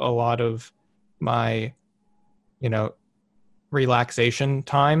do a lot of my, relaxation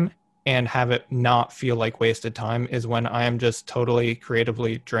time and have it not feel like wasted time, is when I am just totally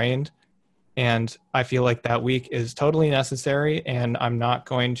creatively drained. And I feel like that week is totally necessary, and I'm not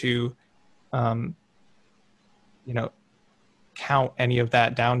going to, count any of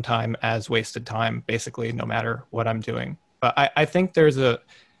that downtime as wasted time, basically, no matter what I'm doing. But I think there's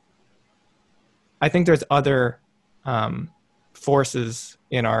other forces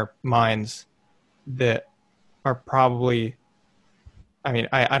in our minds that are probably,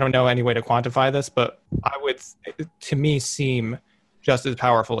 I don't know any way to quantify this, but to me, seem just as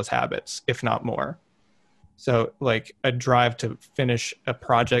powerful as habits, if not more. So like a drive to finish a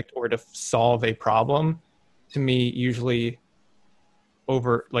project or to solve a problem, to me, usually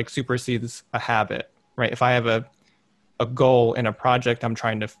supersedes a habit, right? If I have a goal in a project I'm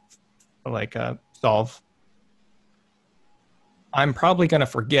trying to solve, I'm probably going to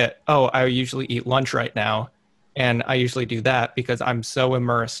forget, I usually eat lunch right now. And I usually do that because I'm so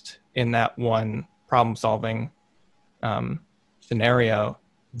immersed in that one problem solving scenario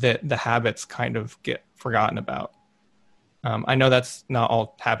that the habits kind of get forgotten about. I know that's not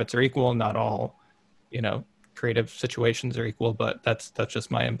all habits are equal, not all, creative situations are equal, but that's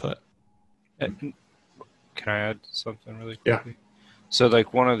just my input. Can I add something really Yeah. quickly? So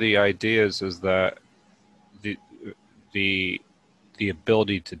like one of the ideas is that the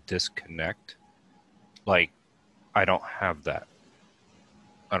ability to disconnect, like I don't have that.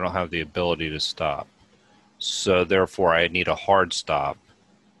 I don't have the ability to stop. So therefore I need a hard stop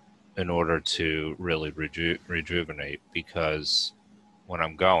in order to really rejuvenate, because when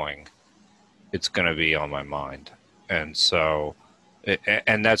I'm going, it's going to be on my mind. And so,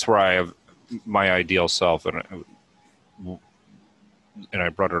 and that's where I have my ideal self, and I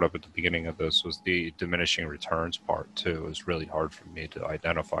brought it up at the beginning of this, was the diminishing returns part too. Is really hard for me to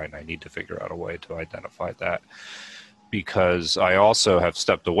identify, and I need to figure out a way to identify that, because I also have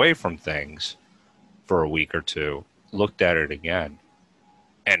stepped away from things for a week or two, looked at it again,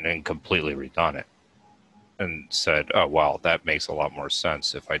 and then completely redone it. and said, oh, well, that makes a lot more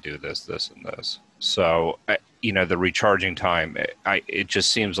sense if I do this, this, and this. So, the recharging time, it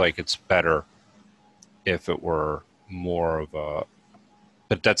just seems like it's better if it were more of a,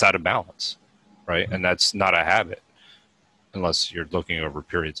 but that's out of balance, right? And that's not a habit unless you're looking over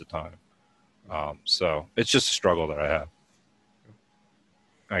periods of time. So it's just a struggle that I have.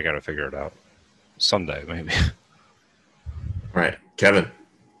 I got to figure it out someday, maybe. All right, Kevin.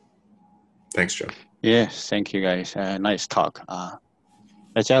 Thanks, Joe. Yes, thank you guys. Nice talk.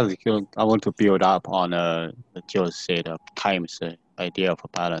 Actually, I want to build up on Joe said times idea of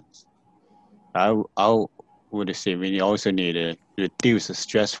balance. I would say we also need to reduce the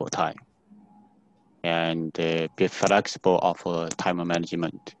stressful time and be flexible of time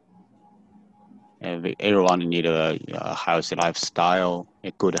management. And everyone need a healthy lifestyle,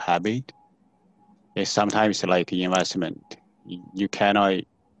 a good habit. It's sometimes like investment. You cannot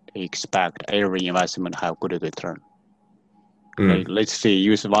expect every investment have good return. Like, let's say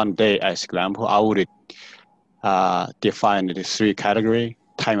use one day as example. I would define the 3 category: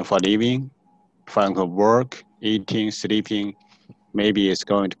 time for living, for work, eating, sleeping. Maybe it's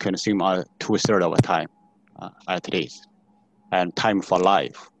going to consume 2/3 of the time, at least. And time for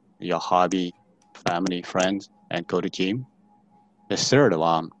life, your hobby, family, friends, and go to gym. The third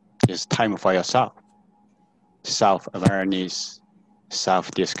one is time for yourself. Self-awareness,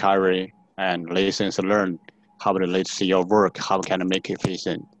 self-discovery, and lessons learned. How relates to your work? How can I make it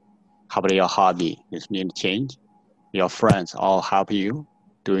efficient? How about your hobby? Is need to change? Your friends all help you?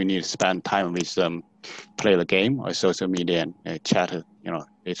 Do you need to spend time with them, play the game or social media and chat?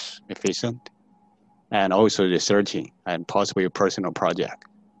 It's efficient. And also researching and possibly a personal project.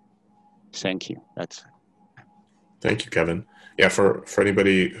 Thank you. Thank you, Kevin. Yeah, for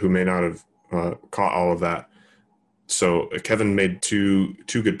anybody who may not have caught all of that, so Kevin made two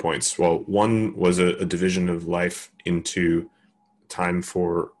good points. Well, one was a division of life into time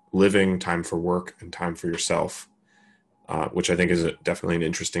for living, time for work, and time for yourself, which I think is definitely an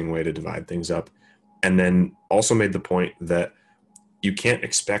interesting way to divide things up. And then also made the point that you can't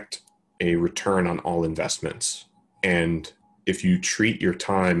expect a return on all investments. And if you treat your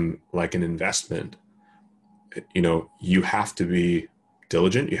time like an investment, you have to be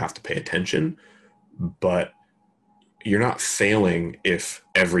diligent, you have to pay attention, but you're not failing if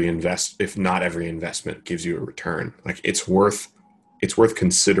not every investment gives you a return. Like it's worth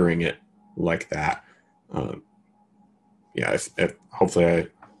considering it like that. Hopefully I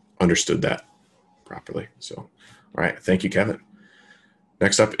understood that properly. So, all right. Thank you, Kevin.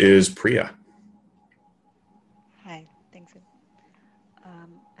 Next up is Priya. Hi, thanks.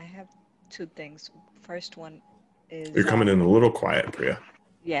 I have 2 things. First one is... You're coming in a little quiet, Priya.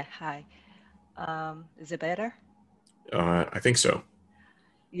 Yeah, hi. Is it better? I think so.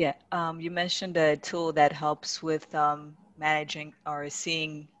 Yeah, you mentioned a tool that helps with managing or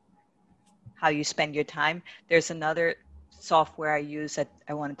seeing how you spend your time. There's another software I use that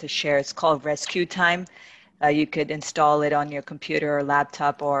I wanted to share. It's called Rescue Time. You could install it on your computer or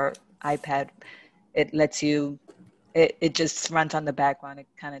laptop or iPad. It lets you, it just runs on the background. It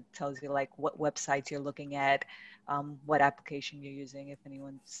kind of tells you like what websites you're looking at, what application you're using, if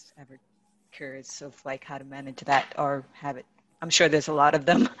anyone's ever curious of like how to manage that or have it. I'm sure there's a lot of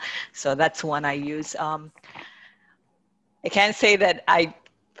them. So that's one I use. I can't say that I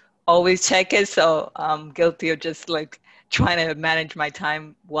always check it. So I'm guilty of just like trying to manage my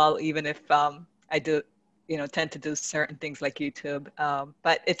time well, even if I do, tend to do certain things like YouTube.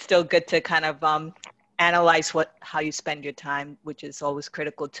 But it's still good to kind of analyze how you spend your time, which is always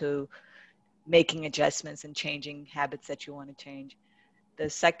critical to making adjustments and changing habits that you want to change. The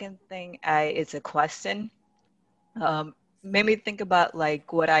second thing is a question. Made me think about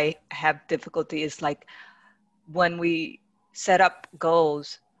like what I have difficulty is like when we set up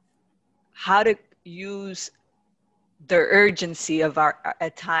goals, how to use the urgency of our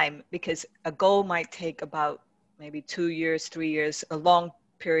time, because a goal might take about maybe 2 years, 3 years, a long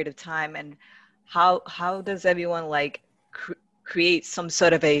period of time. And how does everyone like create some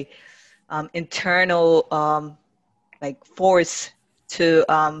sort of a internal like force to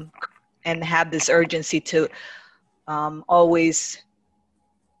and have this urgency to always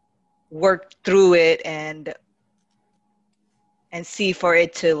work through it and see for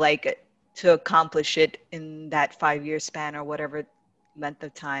it to like to accomplish it in that 5-year span or whatever length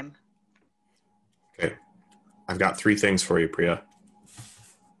of time. Okay, I've got 3 things for you, Priya.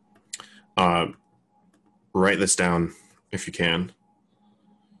 Write this down if you can.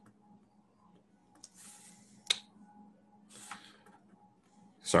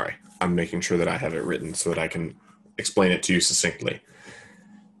 Sorry, I'm making sure that I have it written so that I can explain it to you succinctly.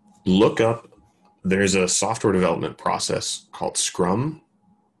 Look up there's a software development process called Scrum.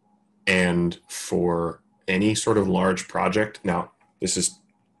 And for any sort of large project, now this is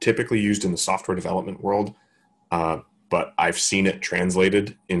typically used in the software development world, but I've seen it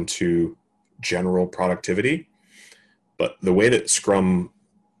translated into general productivity. But the way that Scrum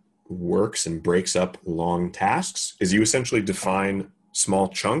works and breaks up long tasks is you essentially define small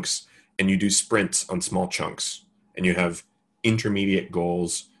chunks and you do sprints on small chunks, and you have intermediate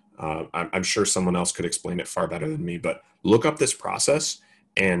goals. I'm sure someone else could explain it far better than me, but look up this process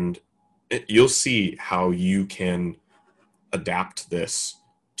and you'll see how you can adapt this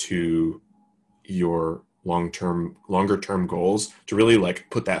to your longer term goals, to really like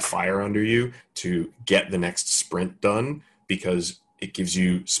put that fire under you to get the next sprint done, because it gives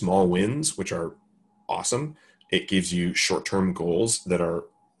you small wins, which are awesome. It gives you short-term goals that are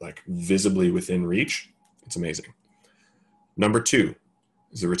like visibly within reach. It's amazing. Number 2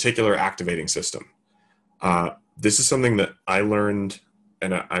 is the reticular activating system. This is something that I learned,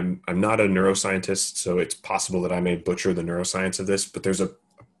 and I'm not a neuroscientist, so it's possible that I may butcher the neuroscience of this, but there's a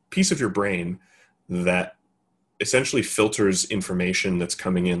piece of your brain that essentially filters information that's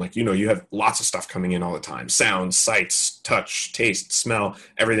coming in. Like, you have lots of stuff coming in all the time. Sounds, sights, touch, taste, smell,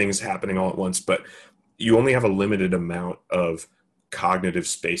 everything is happening all at once, but you only have a limited amount of cognitive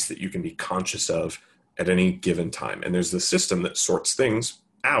space that you can be conscious of at any given time. And there's the system that sorts things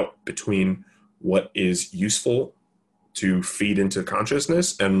out between what is useful to feed into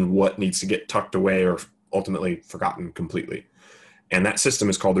consciousness and what needs to get tucked away or ultimately forgotten completely. And that system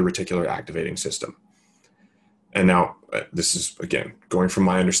is called the reticular activating system. And now, this is, again, going from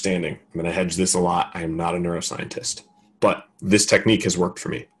my understanding. I'm going to hedge this a lot. I am not a neuroscientist. But this technique has worked for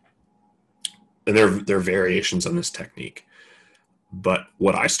me. And there are variations on this technique. But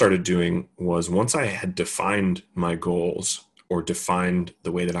what I started doing was, once I had defined my goals or defined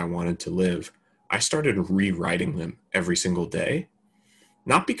the way that I wanted to live, I started rewriting them every single day.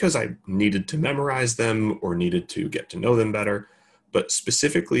 Not because I needed to memorize them or needed to get to know them better, but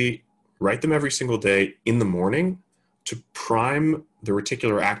specifically write them every single day in the morning to prime the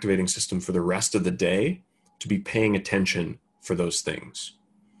reticular activating system for the rest of the day to be paying attention for those things.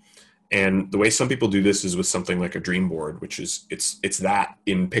 And the way some people do this is with something like a dream board, which is it's that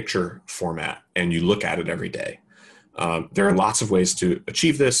in picture format, and you look at it every day. There are lots of ways to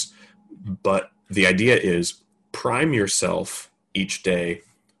achieve this, but the idea is prime yourself each day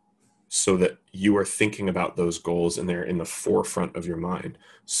so that you are thinking about those goals and they're in the forefront of your mind,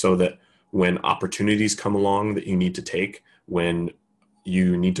 so that when opportunities come along that you need to take, when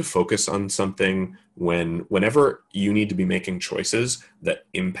you need to focus on something, whenever you need to be making choices that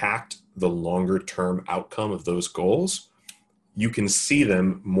impact the longer term outcome of those goals, you can see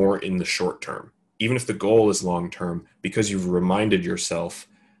them more in the short term, even if the goal is long term, because you've reminded yourself.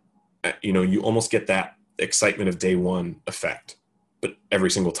 You almost get that excitement of day one effect, but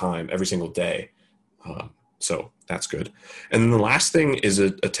every single time, every single day. So that's good. And then the last thing is a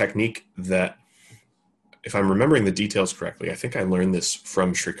technique that, if I'm remembering the details correctly, I think I learned this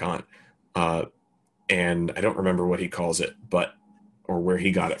from Shrikant, and I don't remember what he calls it, or where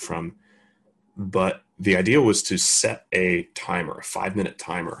he got it from. But the idea was to set a timer, a 5-minute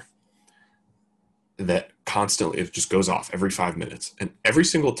timer, that constantly, it just goes off every 5 minutes. And every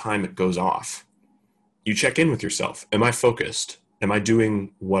single time it goes off, you check in with yourself. Am I focused? Am I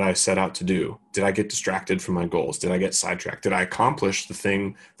doing what I set out to do? Did I get distracted from my goals? Did I get sidetracked? Did I accomplish the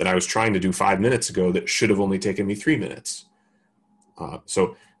thing that I was trying to do 5 minutes ago that should have only taken me 3 minutes?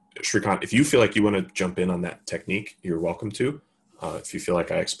 So Shrikant, if you feel like you want to jump in on that technique, you're welcome to. If you feel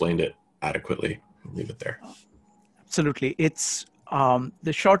like I explained it adequately, I'll leave it there. Absolutely. It's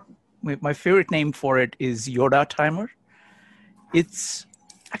my favorite name for it is Yoda timer. It's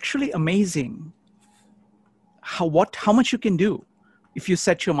actually amazing how much you can do if you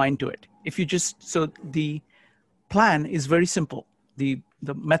set your mind to it. So the plan is very simple. The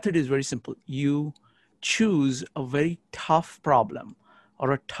method is very simple. You choose a very tough problem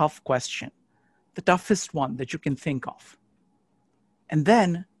or a tough question, the toughest one that you can think of, and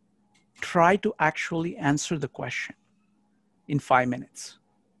then try to actually answer the question in 5 minutes.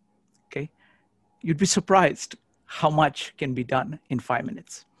 Okay? You'd be surprised how much can be done in 5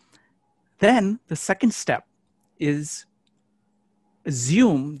 minutes. Then the second step is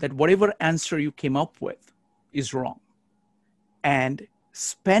assume that whatever answer you came up with is wrong, and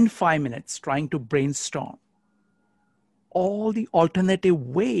spend 5 minutes trying to brainstorm all the alternative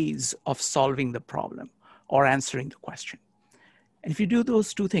ways of solving the problem or answering the question. And if you do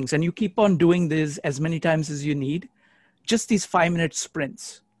those two things and you keep on doing this as many times as you need, just these 5-minute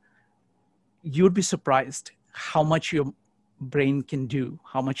sprints, you'd be surprised how much your brain can do,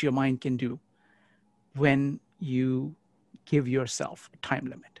 how much your mind can do when you give yourself a time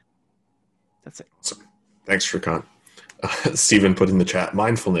limit. That's it. Awesome. Thanks, Shrikant. Stephen put in the chat,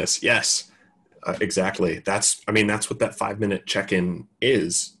 mindfulness. Yes, exactly. That's what that 5-minute check-in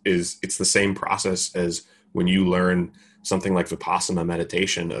is it's the same process as when you learn something like Vipassana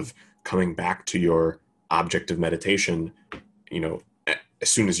meditation, of coming back to your object of meditation, as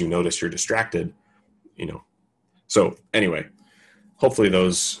soon as you notice you're distracted, So anyway, hopefully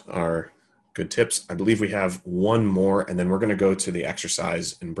those are good tips. I believe we have one more, and then we're going to go to the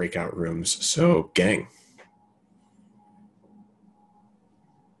exercise and breakout rooms. So gang.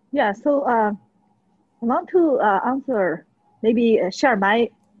 Yeah, so I want to answer, maybe share my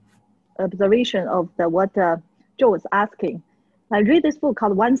observation of what Joe was asking. I read this book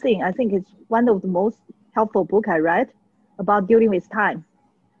called One Thing. I think it's one of the most helpful book I read about dealing with time.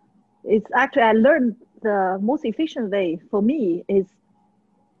 It's actually, I learned the most efficient way for me is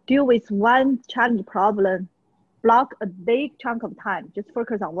deal with one challenge problem, block a big chunk of time, just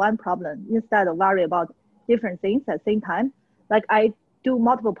focus on one problem instead of worry about different things at the same time. Like I do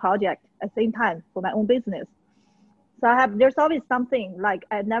multiple projects at the same time for my own business. So there's always something like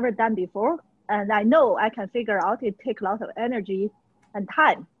I've never done before, and I know I can figure out. It takes a lot of energy and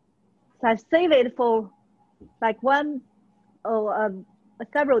time. So I save it for like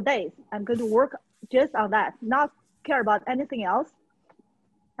several days. I'm going to work just on that, not care about anything else.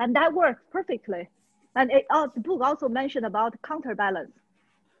 And that works perfectly. And the book also mentioned about counterbalance.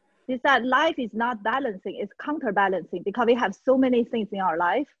 It's that life is not balancing, it's counterbalancing, because we have so many things in our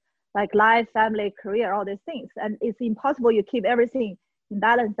life, like life, family, career, all these things. And it's impossible you keep everything in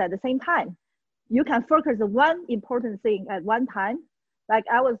balance at the same time. You can focus on one important thing at one time. Like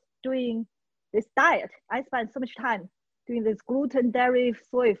I was doing this diet. I spent so much time doing this gluten, dairy,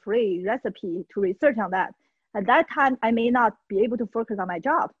 soy-free recipe to research on that. At that time, I may not be able to focus on my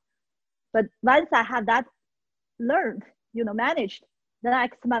job. But once I have that learned, managed, then I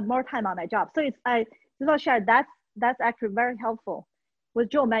spend more time on my job. So I just want to share that's actually very helpful. What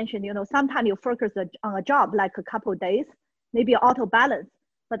Joe mentioned, sometimes you focus on a job like a couple of days, maybe auto balance,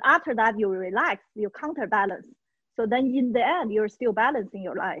 but after that you relax, you counterbalance. So then in the end, you're still balancing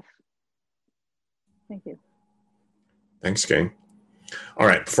your life. Thank you. Thanks, gang. All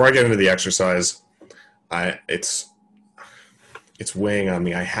right, before I get into the exercise, it's weighing on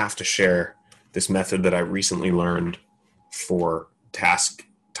me. I have to share this method that I recently learned for task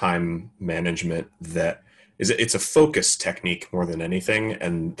time management it's a focus technique more than anything,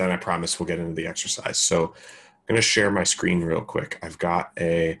 and then I promise we'll get into the exercise. So I'm going to share my screen real quick. I've got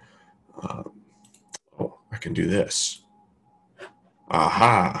I can do this.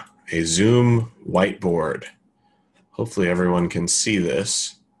 Aha, a Zoom whiteboard. Hopefully everyone can see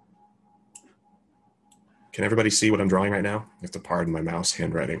this. Can everybody see what I'm drawing right now? You have to pardon my mouse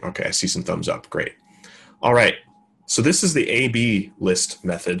handwriting. Okay, I see some thumbs up. Great. All right. So this is the A-B list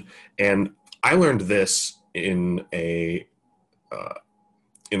method, and I learned this in a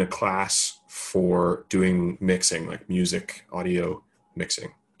class for doing mixing, like music, audio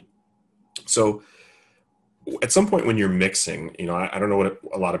mixing. So at some point when you're mixing, I don't know what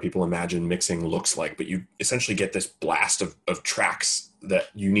a lot of people imagine mixing looks like, but you essentially get this blast of tracks that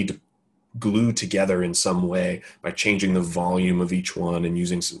you need to glue together in some way by changing the volume of each one and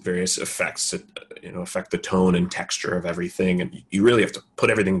using some various effects to affect the tone and texture of everything. And you really have to put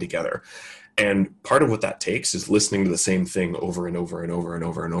everything together. And part of what that takes is listening to the same thing over and over and over and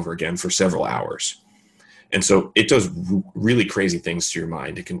over and over again for several hours. And so it does really crazy things to your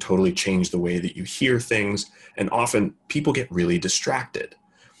mind. It can totally change the way that you hear things. And often people get really distracted.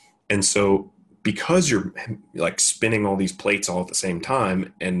 And so because you're like spinning all these plates all at the same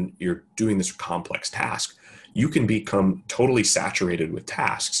time and you're doing this complex task, you can become totally saturated with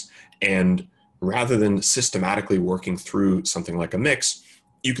tasks. And rather than systematically working through something like a mix,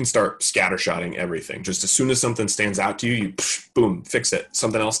 you can start scattershotting everything. Just as soon as something stands out to you, boom, fix it.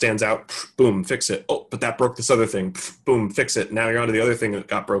 Something else stands out, boom, fix it. Oh, but that broke this other thing, boom, fix it. Now you're onto the other thing that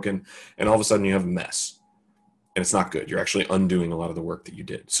got broken, and all of a sudden you have a mess. And it's not good. You're actually undoing a lot of the work that you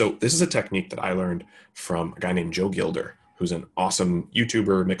did. So this is a technique that I learned from a guy named Joe Gilder, who's an awesome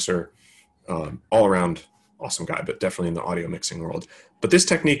YouTuber, mixer, all around awesome guy, but definitely in the audio mixing world. But this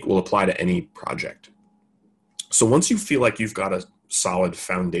technique will apply to any project. So once you feel like you've got a solid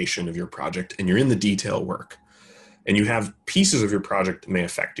foundation of your project and you're in the detail work and you have pieces of your project that may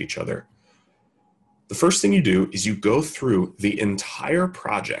affect each other, the first thing you do is you go through the entire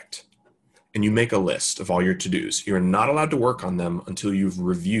project and you make a list of all your to-dos. You're not allowed to work on them until you've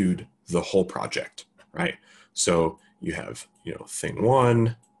reviewed the whole project, right? So you have, thing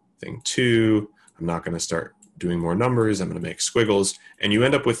one, thing two. I'm not going to start doing more numbers. I'm going to make squiggles. And you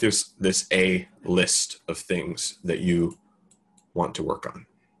end up with this A list of things that you want to work on.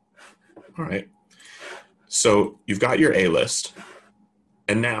 All right. So you've got your A list.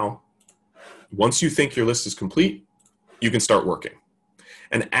 And now, once you think your list is complete, you can start working.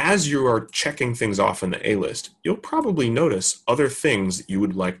 And as you are checking things off in the A list, you'll probably notice other things that you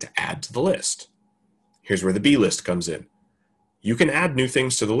would like to add to the list. Here's where the B list comes in. You can add new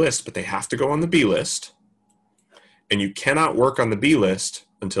things to the list, but they have to go on the B list. And you cannot work on the B list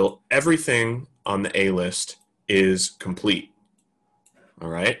until everything on the A list is complete. All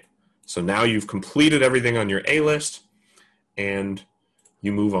right? So now you've completed everything on your A list, and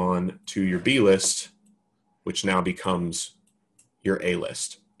you move on to your B list, which now becomes your A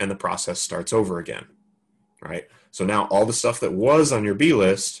list, and the process starts over again, right? So now all the stuff that was on your B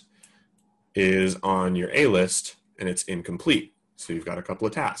list is on your A list, and it's incomplete. So you've got a couple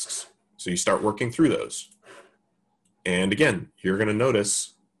of tasks. So you start working through those. And again, you're going to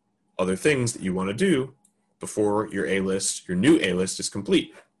notice other things that you want to do before your A list, your new A list is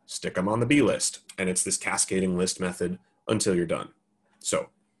complete. Stick them on the B list, and it's this cascading list method until you're done. So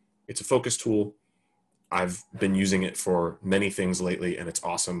it's a focus tool. I've been using it for many things lately, and it's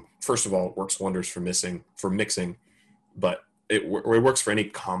awesome. First of all, it works wonders for mixing, but it works for any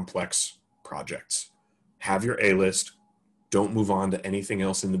complex projects. Have your A list. Don't move on to anything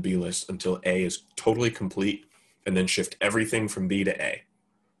else in the B list until A is totally complete, and then shift everything from B to A.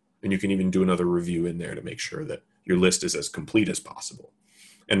 And you can even do another review in there to make sure that your list is as complete as possible.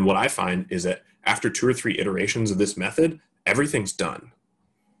 And what I find is that after 2 or 3 iterations of this method, everything's done.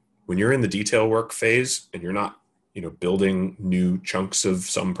 When you're in the detail work phase and you're not, building new chunks of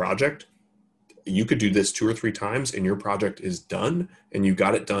some project, you could do this 2 or 3 times and your project is done, and you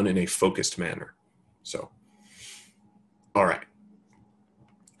got it done in a focused manner. So, all right,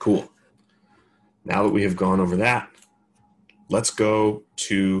 cool. Now that we have gone over that, let's go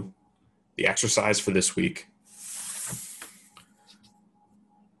to the exercise for this week.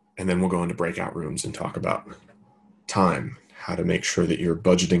 And then we'll go into breakout rooms and talk about time, how to make sure that you're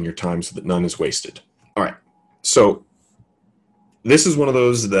budgeting your time so that none is wasted. All right. So this is one of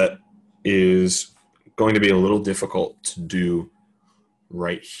those that is going to be a little difficult to do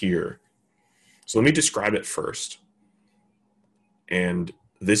right here. So let me describe it first. And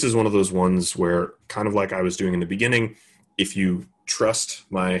this is one of those ones where, kind of like I was doing in the beginning, if you trust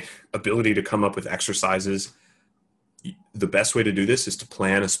my ability to come up with exercises, the best way to do this is to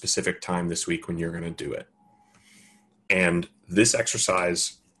plan a specific time this week when you're going to do it. And this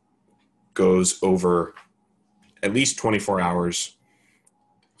exercise goes over at least 24 hours,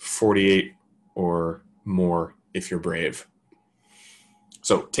 48 or more if you're brave.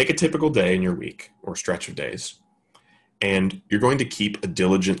 So take a typical day in your week or stretch of days, and you're going to keep a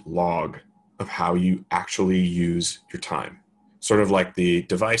diligent log of how you actually use your time. Sort of like the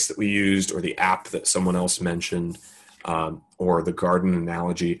device that we used or the app that someone else mentioned, or the garden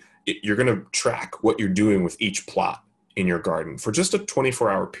analogy. You're going to track what you're doing with each plot in your garden for just a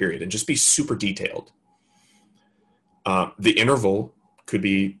 24-hour period and just be super detailed. The interval could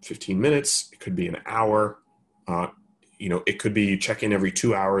be 15 minutes. It could be an hour. It could be you check in every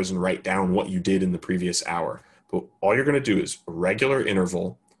 2 hours and write down what you did in the previous hour. But all you're going to do is a regular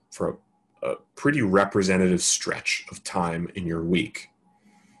interval for a pretty representative stretch of time in your week.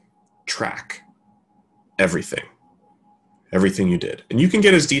 Track everything you did. And you can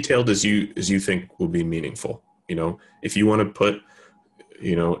get as detailed as you think will be meaningful. If you want to put,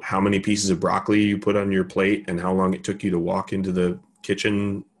 how many pieces of broccoli you put on your plate and how long it took you to walk into the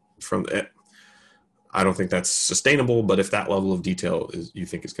kitchen from it, I don't think that's sustainable, but if that level of detail you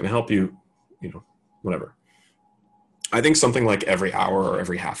think is going to help you, whatever. I think something like every hour or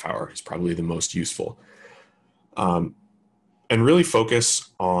every half hour is probably the most useful. And really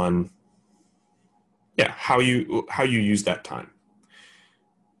focus on, how you use that time.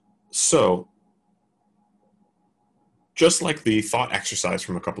 So just like the thought exercise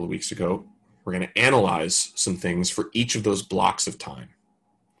from a couple of weeks ago, we're going to analyze some things for each of those blocks of time.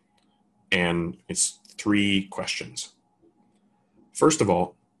 And it's 3 questions. First of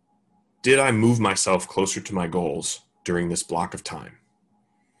all, did I move myself closer to my goals during this block of time?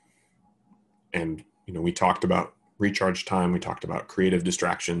 And, we talked about recharge time. We talked about creative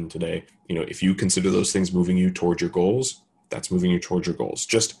distraction today. If you consider those things moving you toward your goals, that's moving you toward your goals.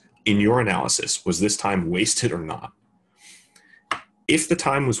 Just in your analysis, was this time wasted or not? If the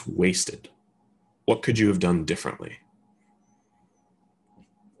time was wasted, what could you have done differently?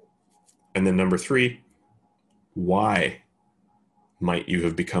 And then number 3, why might you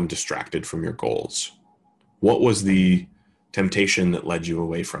have become distracted from your goals? What was the temptation that led you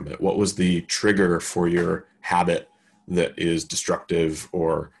away from it? What was the trigger for your habit that is destructive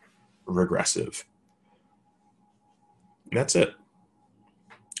or regressive? And that's it.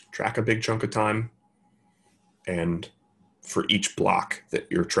 Track a big chunk of time, and for each block that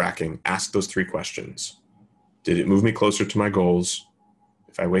you're tracking, ask those 3 questions. Did it move me closer to my goals?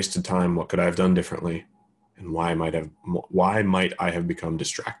 If I wasted time, what could I have done differently? And why might I have become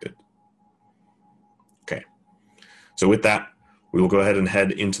distracted? Okay. So with that, we will go ahead and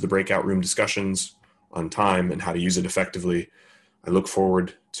head into the breakout room discussions on time and how to use it effectively. I look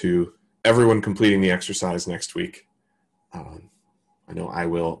forward to everyone completing the exercise next week. I know I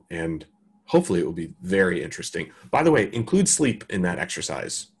will, and hopefully it will be very interesting. By the way, include sleep in that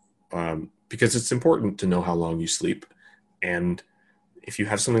exercise, because it's important to know how long you sleep. And if you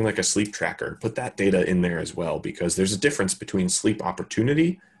have something like a sleep tracker, put that data in there as well, because there's a difference between sleep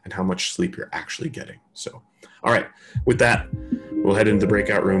opportunity and how much sleep you're actually getting. So, all right, with that, we'll head into the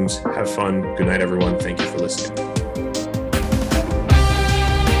breakout rooms. Have fun. Good night, everyone. Thank you for listening.